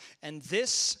people. And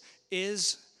this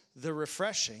is the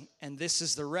refreshing, and this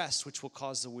is the rest, which will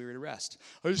cause the weary to rest.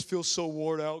 I just feel so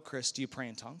worn out, Chris. Do you pray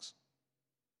in tongues?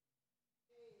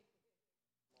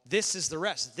 This is the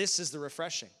rest. This is the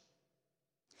refreshing.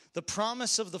 The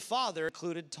promise of the Father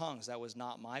included tongues. That was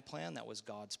not my plan. That was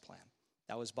God's plan.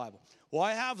 That was Bible. Well,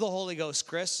 I have the Holy Ghost,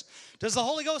 Chris. Does the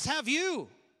Holy Ghost have you?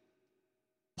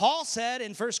 Paul said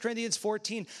in 1 Corinthians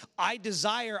 14, I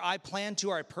desire, I plan to,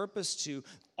 or I purpose to,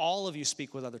 all of you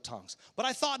speak with other tongues. But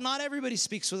I thought not everybody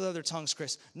speaks with other tongues,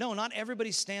 Chris. No, not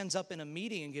everybody stands up in a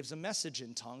meeting and gives a message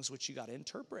in tongues, which you got to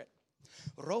interpret.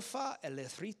 Rofa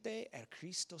elethrite er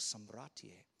Christo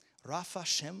sambratie. Rafa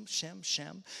Shem, Shem,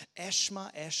 Shem,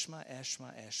 Eshma, Eshma,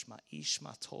 Eshma, Eshma,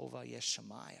 Ishma, Tova,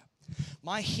 Yeshemaya.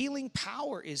 My healing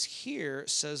power is here,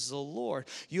 says the Lord.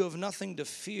 You have nothing to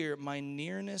fear. My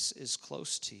nearness is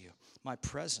close to you, my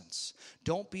presence.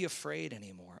 Don't be afraid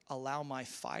anymore. Allow my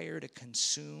fire to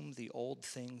consume the old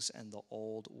things and the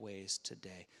old ways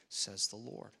today, says the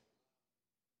Lord.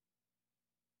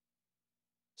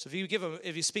 So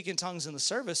if you speak in tongues in the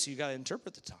service, you got to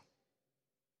interpret the tongue.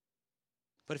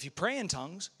 But if you pray in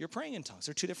tongues, you're praying in tongues.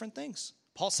 They're two different things.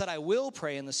 Paul said, I will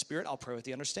pray in the Spirit. I'll pray with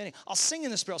the understanding. I'll sing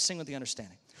in the Spirit. I'll sing with the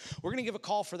understanding. We're going to give a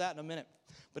call for that in a minute.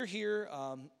 But we're here,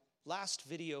 last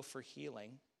video for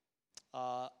healing. Do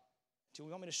you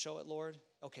want me to show it, Lord?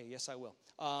 Okay, yes, I will.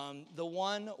 The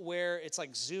one where it's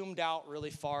like zoomed out really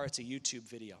far, it's a YouTube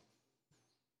video.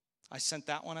 I sent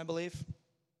that one, I believe.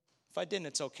 If I didn't,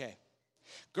 it's okay.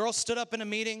 Girl stood up in a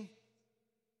meeting.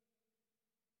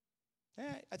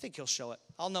 I think he'll show it.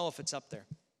 I'll know if it's up there.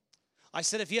 I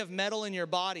said, if you have metal in your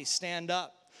body, stand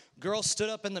up. Girl stood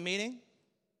up in the meeting.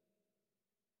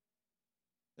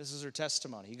 This is her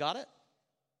testimony. You got it?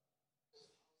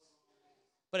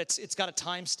 But it's got a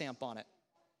timestamp on it.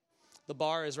 The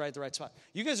bar is right at the right spot.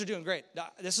 You guys are doing great.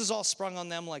 This is all sprung on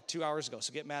them like 2 hours ago,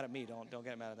 so get mad at me. Don't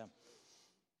get mad at them.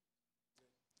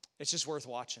 It's just worth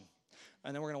watching.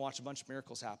 And then we're going to watch a bunch of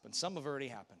miracles happen. Some have already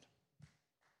happened.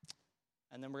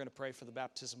 And then we're going to pray for the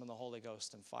baptism in the Holy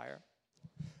Ghost and fire.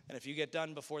 And if you get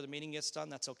done before the meeting gets done,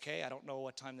 that's okay. I don't know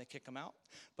what time they kick them out,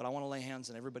 but I want to lay hands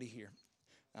on everybody here.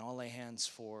 And I'll lay hands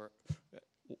for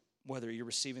whether you're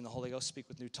receiving the Holy Ghost, speak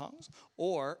with new tongues,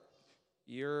 or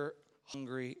you're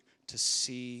hungry to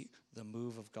see the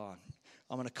move of God.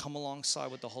 I'm going to come alongside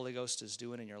what the Holy Ghost is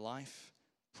doing in your life.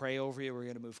 Pray over you. We're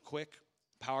going to move quick.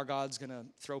 Power God's going to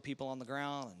throw people on the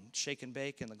ground and shake and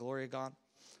bake in the glory of God.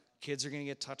 Kids are going to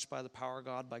get touched by the power of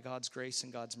God, by God's grace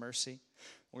and God's mercy.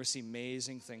 We're going to see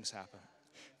amazing things happen.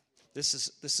 This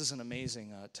is an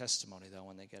amazing testimony, though,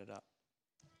 when they get it up.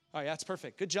 All right, that's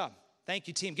perfect. Good job. Thank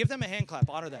you, team. Give them a hand clap.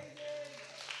 Honor them.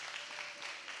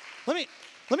 Let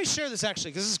me share this, actually,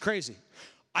 because this is crazy.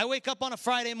 I wake up on a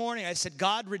Friday morning. I said,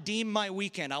 God, redeem my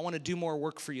weekend. I want to do more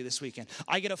work for you this weekend.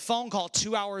 I get a phone call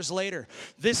 2 hours later.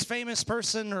 This famous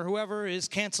person or whoever is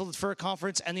canceled for a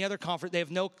conference, and the other conference, they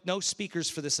have no speakers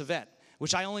for this event,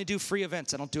 which I only do free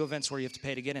events. I don't do events where you have to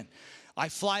pay to get in. I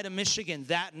fly to Michigan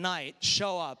that night,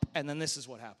 show up, and then this is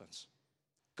what happens.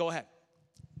 Go ahead.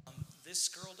 This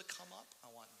girl to come up. I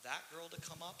want that girl to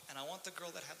come up, and I want the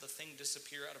girl that had the thing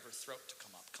disappear out of her throat to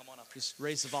come up. Come on up. Just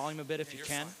raise the volume a bit if you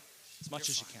can. Fine. As much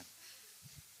as you can.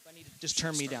 I need to just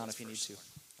turn me down if you need to.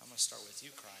 I'm going to start with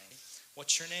you crying.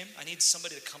 What's your name? I need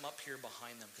somebody to come up here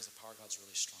behind them because the power of God's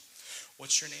really strong.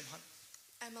 What's your name, hon?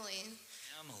 Emily.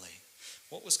 Emily.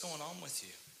 What was going on with you?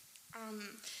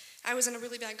 I was in a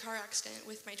really bad car accident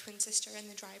with my twin sister and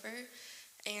the driver,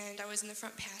 and I was in the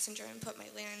front passenger and put my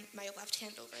left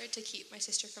hand over to keep my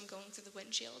sister from going through the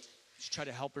windshield. She tried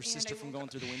to help her sister from going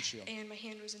through the windshield. And my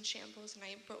hand was in shambles, and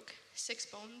I broke 6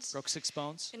 bones. Broke 6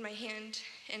 bones? In my hand,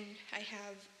 and I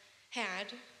have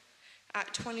had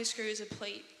 20 screws, a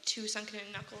plate, 2 sunken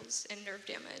in knuckles, and nerve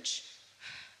damage.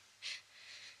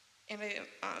 And I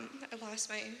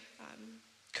lost my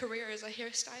career as a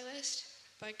hairstylist,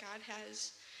 but God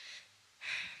has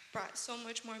brought so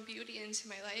much more beauty into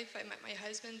my life. I met my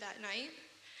husband that night.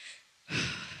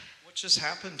 What just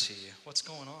happened to you? What's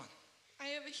going on?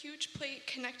 I have a huge plate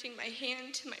connecting my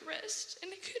hand to my wrist,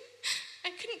 and I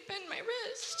couldn't bend my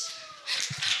wrist.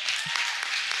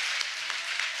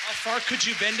 How far could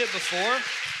you bend it before?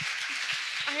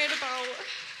 I had about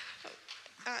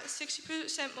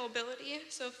 60% mobility,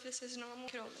 so if this is normal, I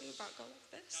could only about go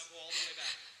like this. Now go all the way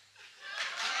back.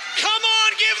 Come on,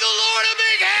 give the Lord a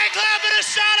big hand clap and a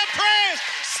shout of praise.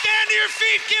 Stand to your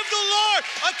feet, give the Lord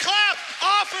a clap,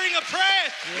 offering a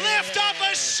praise. Yeah. Lift up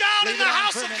a shout in the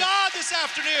house of God this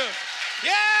afternoon.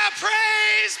 Yeah,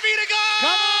 praise be to God.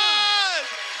 Come on.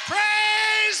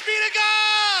 Praise be to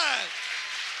God.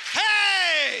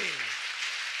 Hey.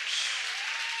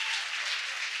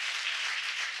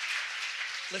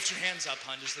 Lift your hands up,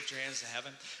 hon. Just lift your hands to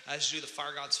heaven. As you do, the fire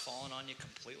of God's falling on you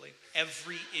completely.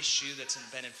 Every issue that's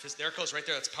been in there it goes right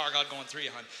there. That's power of God going through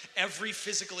you, hon. Every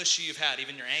physical issue you've had,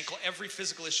 even your ankle, every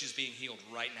physical issue is being healed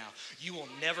right now. You will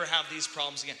never have these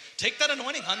problems again. Take that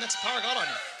anointing, hon. That's the power of God on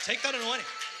you. Take that anointing.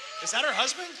 Is that her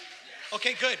husband?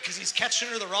 Okay, good, because he's catching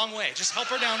her the wrong way. Just help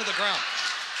her down to the ground.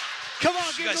 Come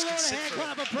on, give the Lord a hand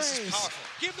clap of praise. This is powerful.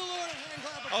 Give the Lord a hand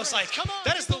clap of praise. I was like, come on.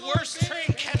 That is the worst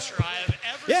trained catcher I have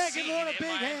ever seen. Yeah, give the Lord a big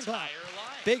hand clap. Life.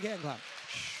 Big hand clap.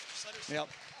 Yep.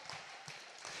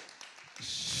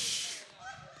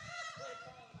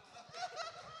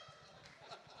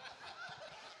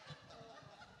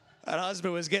 That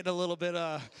husband was getting a little bit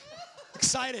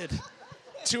excited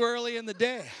too early in the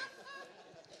day.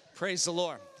 Praise the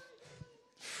Lord.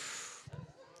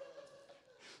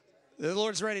 The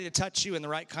Lord's ready to touch you in the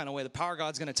right kind of way. The power of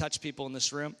God's going to touch people in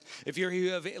this room. If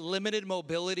you have limited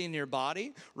mobility in your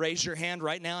body, raise your hand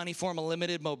right now. Any form of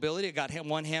limited mobility. I got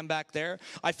one hand back there.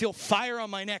 I feel fire on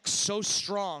my neck so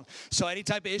strong. So any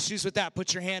type of issues with that,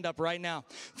 put your hand up right now.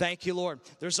 Thank you, Lord.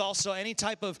 There's also any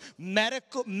type of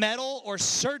metal or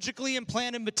surgically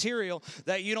implanted material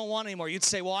that you don't want anymore. You'd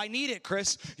say, well, I need it,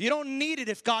 Chris. You don't need it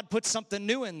if God puts something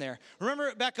new in there.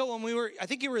 Remember, Becca, when I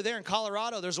think you were there in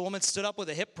Colorado, there's a woman stood up with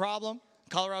a hip problem.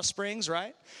 Colorado Springs,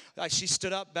 right? She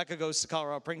stood up. Becca goes to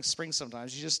Colorado Springs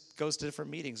sometimes. She just goes to different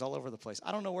meetings all over the place.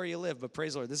 I don't know where you live, but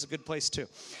praise the Lord. This is a good place too.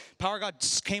 Power of God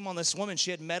came on this woman.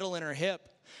 She had metal in her hip.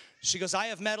 She goes, I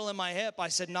have metal in my hip. I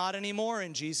said, not anymore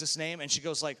in Jesus' name. And she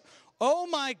goes like, oh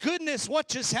my goodness, what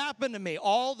just happened to me?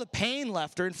 All the pain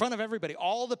left her in front of everybody.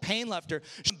 All the pain left her.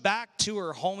 She went back to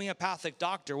her homeopathic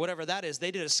doctor, whatever that is.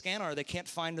 They did a scan on her. They can't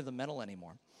find her the metal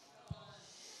anymore.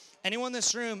 Anyone in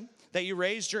this room that you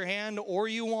raised your hand or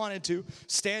you wanted to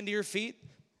stand to your feet,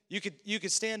 you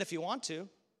could stand if you want to,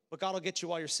 but God will get you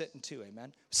while you're sitting too,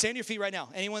 amen? Stand to your feet right now.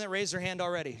 Anyone that raised their hand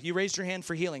already, you raised your hand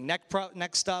for healing.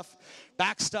 Neck stuff,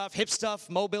 back stuff, hip stuff,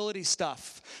 mobility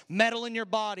stuff, metal in your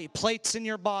body, plates in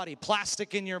your body,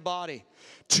 plastic in your body.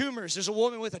 Tumors, there's a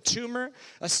woman with a tumor.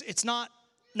 It's not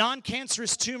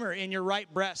non-cancerous tumor in your right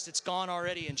breast. It's gone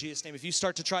already in Jesus' name. If you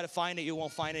start to try to find it, you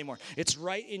won't find it anymore. It's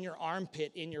right in your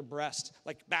armpit, in your breast,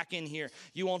 like back in here.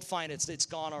 You won't find it. It's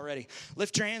gone already.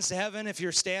 Lift your hands to heaven if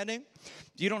you're standing.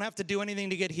 You don't have to do anything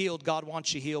to get healed. God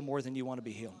wants you healed more than you want to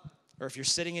be healed. Or if you're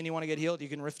sitting and you want to get healed, you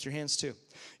can lift your hands too.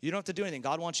 You don't have to do anything.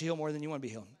 God wants you healed more than you want to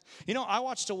be healed. You know, I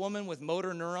watched a woman with motor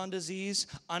neuron disease,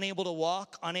 unable to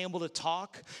walk, unable to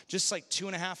talk, just like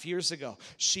 2.5 years ago.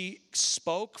 She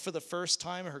spoke for the first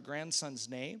time her grandson's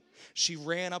name. She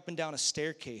ran up and down a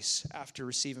staircase after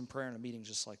receiving prayer in a meeting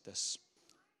just like this.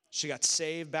 She got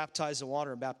saved, baptized in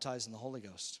water, and baptized in the Holy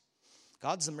Ghost.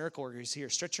 God's the miracle worker. He's here.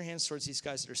 Stretch your hands towards these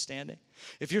guys that are standing.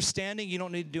 If you're standing, you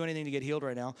don't need to do anything to get healed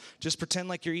right now. Just pretend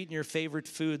like you're eating your favorite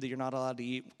food that you're not allowed to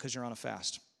eat because you're on a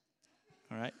fast.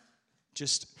 All right?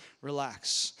 Just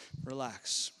relax.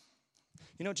 Relax.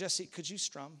 You know, Jesse, could you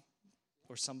strum?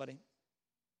 Or somebody?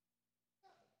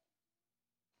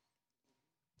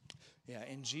 Yeah,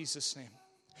 in Jesus' name.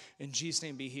 In Jesus'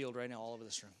 name, be healed right now all over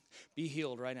this room. Be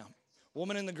healed right now.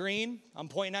 Woman in the green, I'm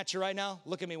pointing at you right now.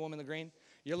 Look at me, woman in the green.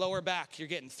 Your lower back, you're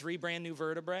getting 3 brand new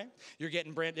vertebrae. You're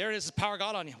getting there it is, the power of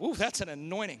God on you. Ooh, that's an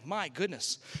anointing. My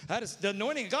goodness. That is the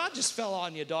anointing of God just fell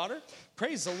on you, daughter.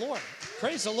 Praise the Lord.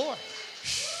 Praise the Lord.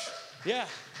 Yeah.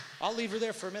 I'll leave her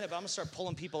there for a minute, but I'm going to start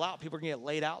pulling people out. People are going to get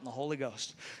laid out in the Holy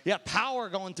Ghost. Yeah, power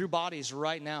going through bodies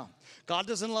right now. God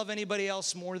doesn't love anybody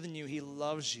else more than you. He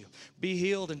loves you. Be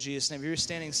healed in Jesus' name. If you're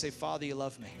standing, say, Father, you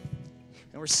love me.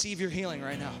 And receive your healing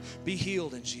right now. Be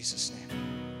healed in Jesus' name.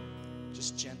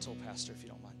 Just gentle, Pastor, if you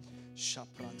don't mind.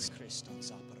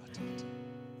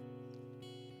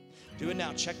 Do it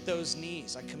now. Check those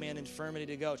knees. I command infirmity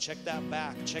to go. Check that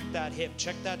back. Check that hip.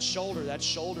 Check that shoulder. That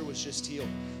shoulder was just healed.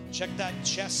 Check that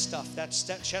chest stuff. That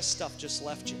chest stuff just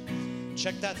left you.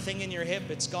 Check that thing in your hip.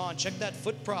 It's gone. Check that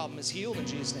foot problem is healed in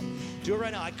Jesus' name. Do it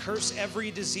right now. I curse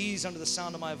every disease under the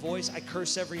sound of my voice. I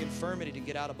curse every infirmity to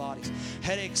get out of bodies.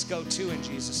 Headaches go too in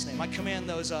Jesus' name. I command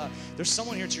those. There's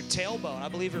someone here. It's your tailbone. I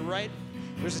believe you're right.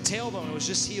 There's a tailbone. It was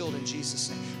just healed in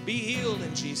Jesus' name. Be healed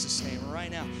in Jesus' name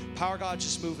right now. Power of God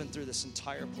just moving through this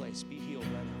entire place. Be healed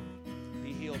right now.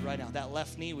 Be healed right now. That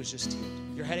left knee was just healed.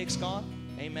 Your headache's gone?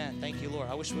 Amen. Thank you, Lord.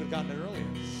 I wish we would have gotten it earlier.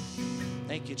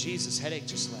 Thank you, Jesus. Headache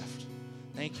just left.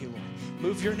 Thank you, Lord.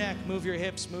 Move your neck, move your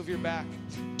hips, move your back.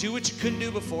 Do what you couldn't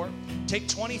do before. Take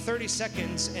 20, 30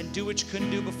 seconds and do what you couldn't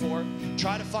do before.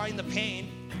 Try to find the pain.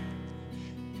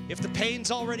 If the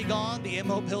pain's already gone, the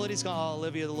immobility's gone. Oh,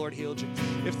 Olivia, the Lord healed you.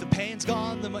 If the pain's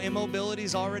gone, the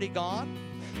immobility's already gone.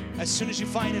 As soon as you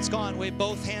find it's gone, wave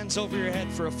both hands over your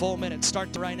head for a full minute.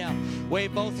 Start right now.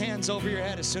 Wave both hands over your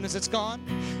head as soon as it's gone.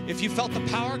 If you felt the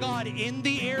power of God in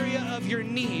the area of your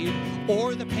need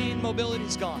or the pain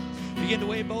mobility's gone, begin to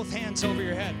wave both hands over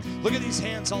your head. Look at these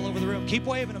hands all over the room. Keep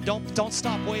waving them. Don't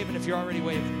stop waving if you're already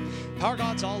waving. Power of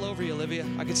God's all over you, Olivia.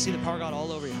 I can see the power of God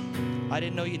all over you. I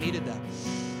didn't know you needed that.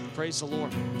 Praise the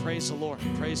Lord. Praise the Lord.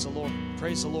 Praise the Lord.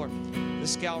 Praise the Lord.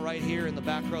 This gal right here in the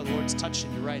back row, the Lord's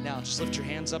touching you right now. Just lift your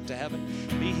hands up to heaven.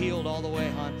 Be healed all the way,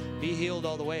 hon. Be healed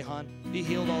all the way, hon. Be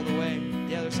healed all the way.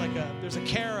 Yeah, there's a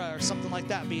Kara or something like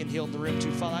that being healed in the room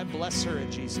too. Father, I bless her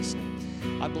in Jesus'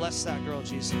 name. I bless that girl in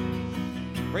Jesus'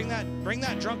 name. Bring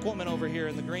that drunk woman over here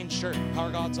in the green shirt. Power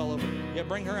of God's all over her. Yeah,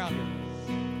 bring her out here.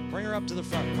 Bring her up to the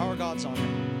front. Power of God's on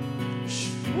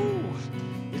her. Woo.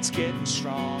 It's getting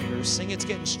stronger. Sing, it's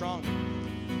getting stronger.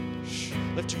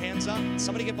 Lift your hands up.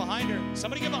 Somebody get behind her.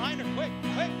 Somebody get behind her. Quick,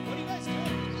 quick. What do you guys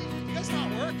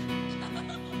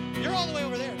work? You're all the way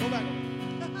over there. Go back over.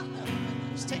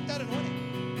 Just take that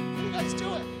anointing. What are you guys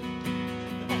doing?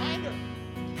 Get behind her.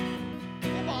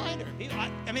 Get behind her.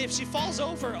 I mean, if she falls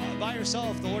over by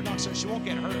herself, the Lord knocks her, she won't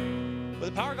get hurt. But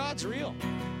the power of God's real.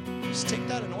 Just take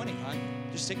that anointing, hon.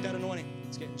 Just take that anointing.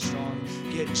 It's getting strong.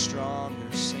 Getting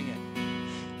stronger. Sing it.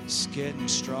 It's getting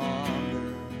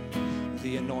stronger.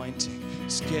 The anointing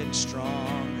is getting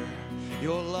stronger.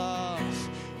 Your love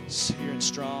is hearing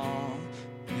strong.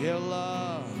 Your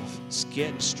love is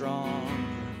getting stronger.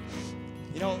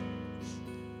 You know,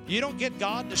 you don't get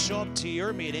God to show up to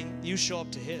your meeting. You show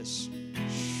up to His.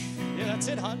 Yeah, that's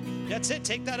it, hon. That's it.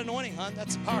 Take that anointing, hon.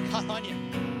 That's the power of God on you.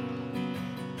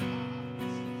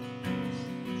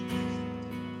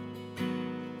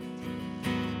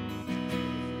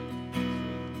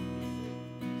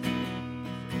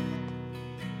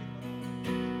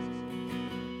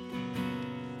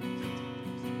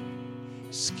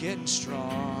 It's getting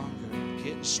stronger,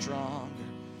 getting stronger,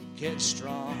 getting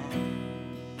stronger.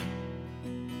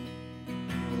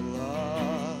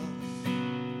 Love.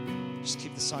 Just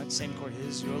keep the same chord.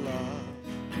 Is your love.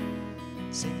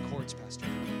 Same chords, Pastor.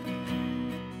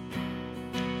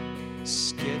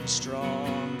 It's getting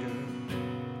stronger.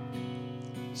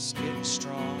 It's getting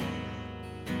stronger.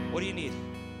 What do you need?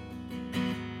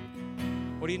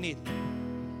 What do you need?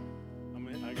 I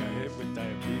mean, I got hit with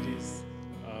diabetes,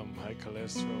 high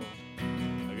cholesterol.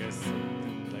 I guess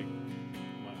something like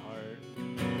my heart.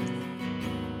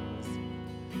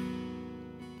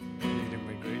 I need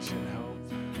immigration help.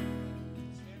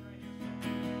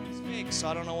 It's big, so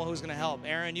I don't know who's going to help.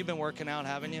 Aaron, you've been working out,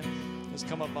 haven't you? Let's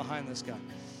come up behind this guy.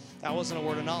 That wasn't a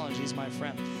word of knowledge. He's my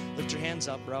friend. Lift your hands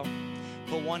up, bro.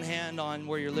 Put one hand on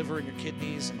where your liver and your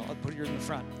kidneys, and I'll put yours in the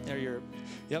front. There,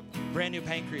 yep, brand new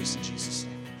pancreas in Jesus'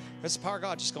 name. That's the power of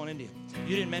God just going into you.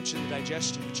 You didn't mention the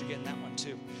digestion, but you're getting that one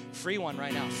too. Free one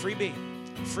right now. Freebie.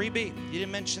 Freebie. You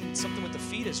didn't mention something with the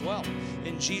feet as well.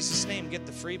 In Jesus' name, get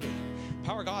the freebie.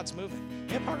 Power of God's moving.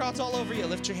 Yeah, power of God's all over you.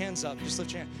 Lift your hands up. Just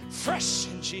lift your hand. Fresh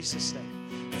in Jesus'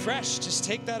 name. Fresh. Just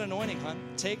take that anointing, hon.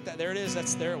 Take that. There it is.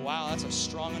 That's there. Wow, that's a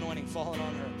strong anointing falling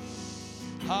on her.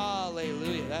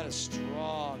 Hallelujah. That is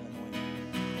strong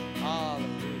anointing.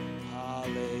 Hallelujah.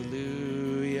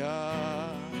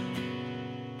 Hallelujah.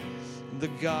 The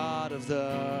God of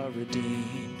the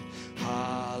redeemed.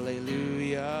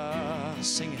 Hallelujah.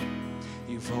 Sing it.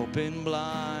 You've opened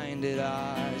blinded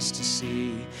eyes to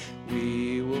see.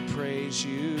 We will praise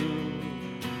you.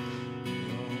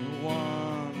 You're the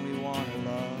one we want to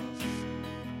love.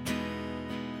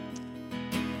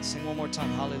 Sing one more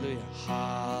time. Hallelujah.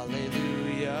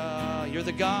 Hallelujah. You're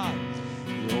the God.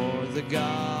 You're the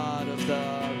God of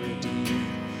the redeemed.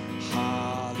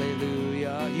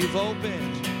 Hallelujah. You've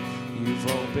opened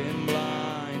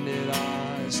blinded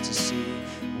eyes to see.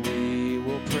 We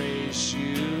will praise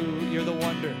you. You're the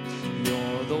wonder.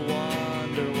 You're the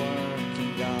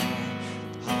wonder-working God.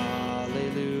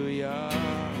 Hallelujah.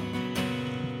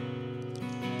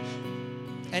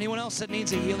 Anyone else that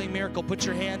needs a healing miracle, put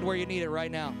your hand where you need it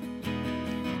right now.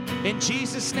 In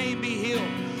Jesus' name, be healed.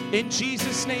 In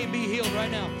Jesus' name, be healed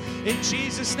right now. In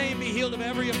Jesus' name, be healed of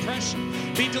every oppression.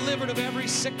 Be delivered of every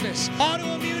sickness.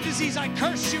 Autoimmune disease, I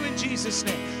curse you in Jesus'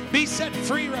 name. Be set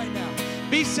free right now.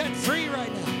 Be set free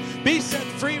right now. Be set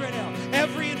free right now.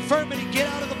 Every infirmity, get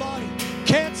out of the body.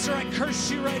 Cancer, I curse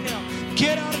you right now.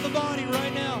 Get out of the body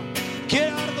right now.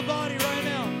 Get out of the body right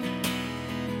now.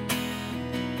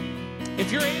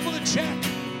 If you're able to check,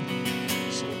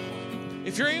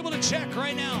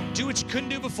 right now, do what you couldn't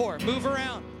do before. Move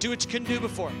around. Do what you couldn't do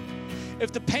before.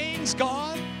 If the pain's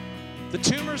gone, the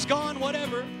tumor's gone,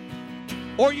 whatever,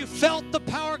 or you felt the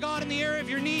power of God in the area of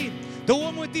your need, the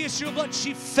woman with the issue of blood,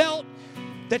 she felt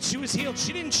that she was healed.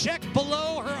 She didn't check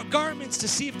below her garments to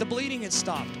see if the bleeding had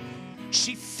stopped.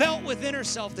 She felt within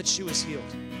herself that she was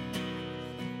healed.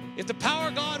 If the power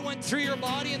of God went through your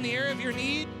body in the area of your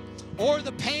need, or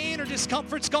the pain or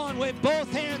discomfort's gone, wave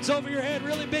both hands over your head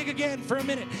really big again for a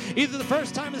minute. Either the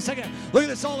first time or the second time. Look at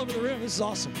this all over the room. This is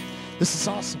awesome. This is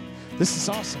awesome. This is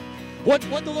awesome. What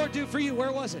did the Lord do for you?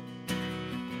 Where was it?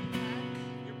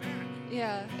 Your back.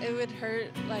 Yeah, it would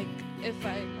hurt like if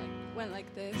I went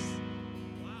like this.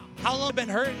 Wow. How long have you been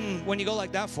hurting when you go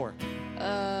like that for?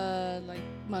 Like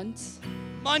months.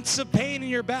 Months of pain in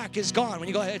your back is gone. When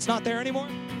you go, it's not there anymore?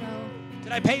 No.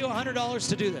 Did I pay you $100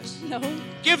 to do this? No.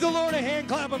 Give the Lord a hand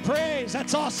clap of praise.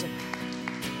 That's awesome.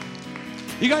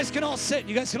 You guys can all sit.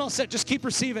 You guys can all sit. Just keep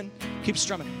receiving. Keep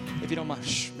strumming, if you don't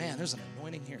mind. Man, there's an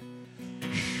anointing here.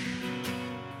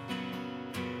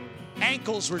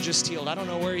 Ankles were just healed. I don't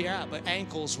know where you're at, but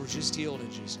ankles were just healed in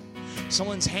Jesus.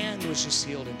 Someone's hand was just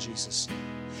healed in Jesus.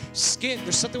 Skin.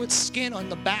 There's something with skin on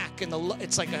the back, and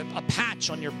it's like a patch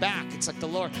on your back. It's like the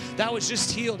lower. That was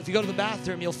just healed. If you go to the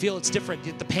bathroom, you'll feel it's different.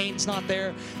 The pain's not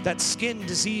there. That skin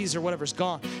disease or whatever's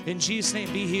gone. In Jesus'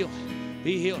 name, be healed.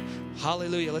 Be healed.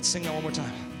 Hallelujah. Let's sing that one more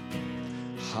time.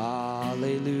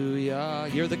 Hallelujah.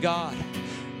 You're the God.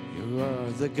 You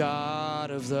are the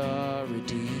God of the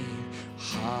redeemed.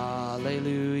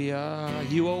 Hallelujah.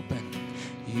 You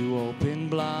open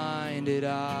blinded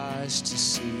eyes to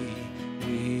see.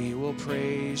 We will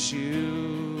praise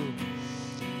you.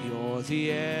 You're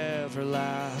the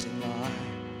everlasting light.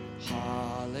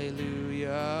 Hallelujah.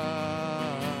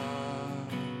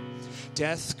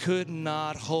 Death could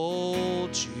not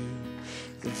hold you.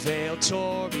 The veil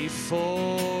tore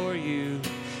before you.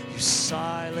 You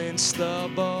silenced the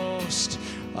boast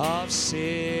of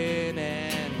sin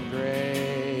and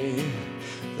grave.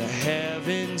 The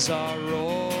heavens are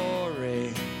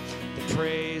roaring the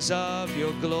praise of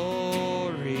your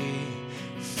glory.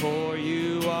 For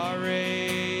you are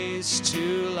raised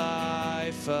to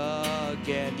life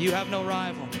again. You have no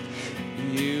rival.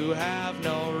 You have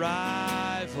no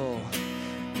rival.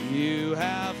 You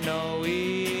have no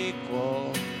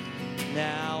equal.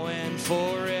 Now and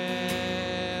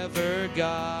forever,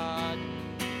 God.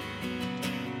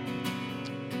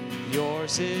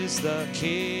 Yours is the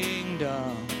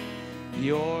kingdom.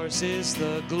 Yours is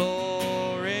the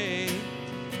glory.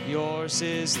 Yours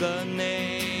is the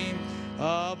name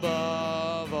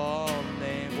above all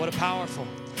names. What a powerful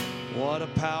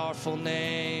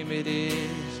name it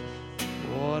is.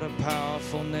 What a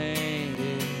powerful name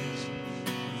it is.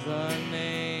 The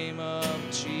name of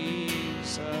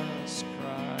Jesus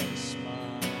Christ,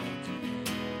 my King.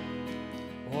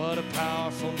 What a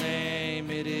powerful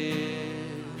name it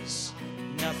is.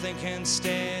 Nothing can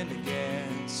stand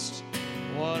against.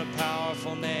 What a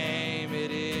powerful name it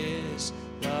is.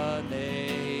 The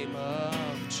name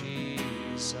of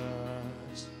Jesus.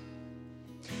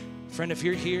 Friend, if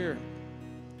you're here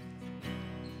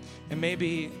and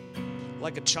maybe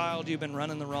like a child you've been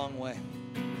running the wrong way,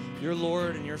 your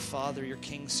Lord and your Father, your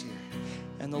King's here,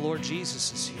 and the Lord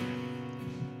Jesus is here,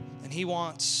 and He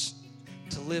wants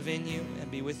to live in you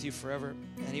and be with you forever,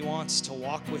 and He wants to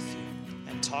walk with you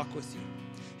and talk with you.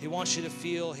 He wants you to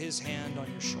feel His hand on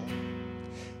your shoulder.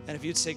 And if you'd say,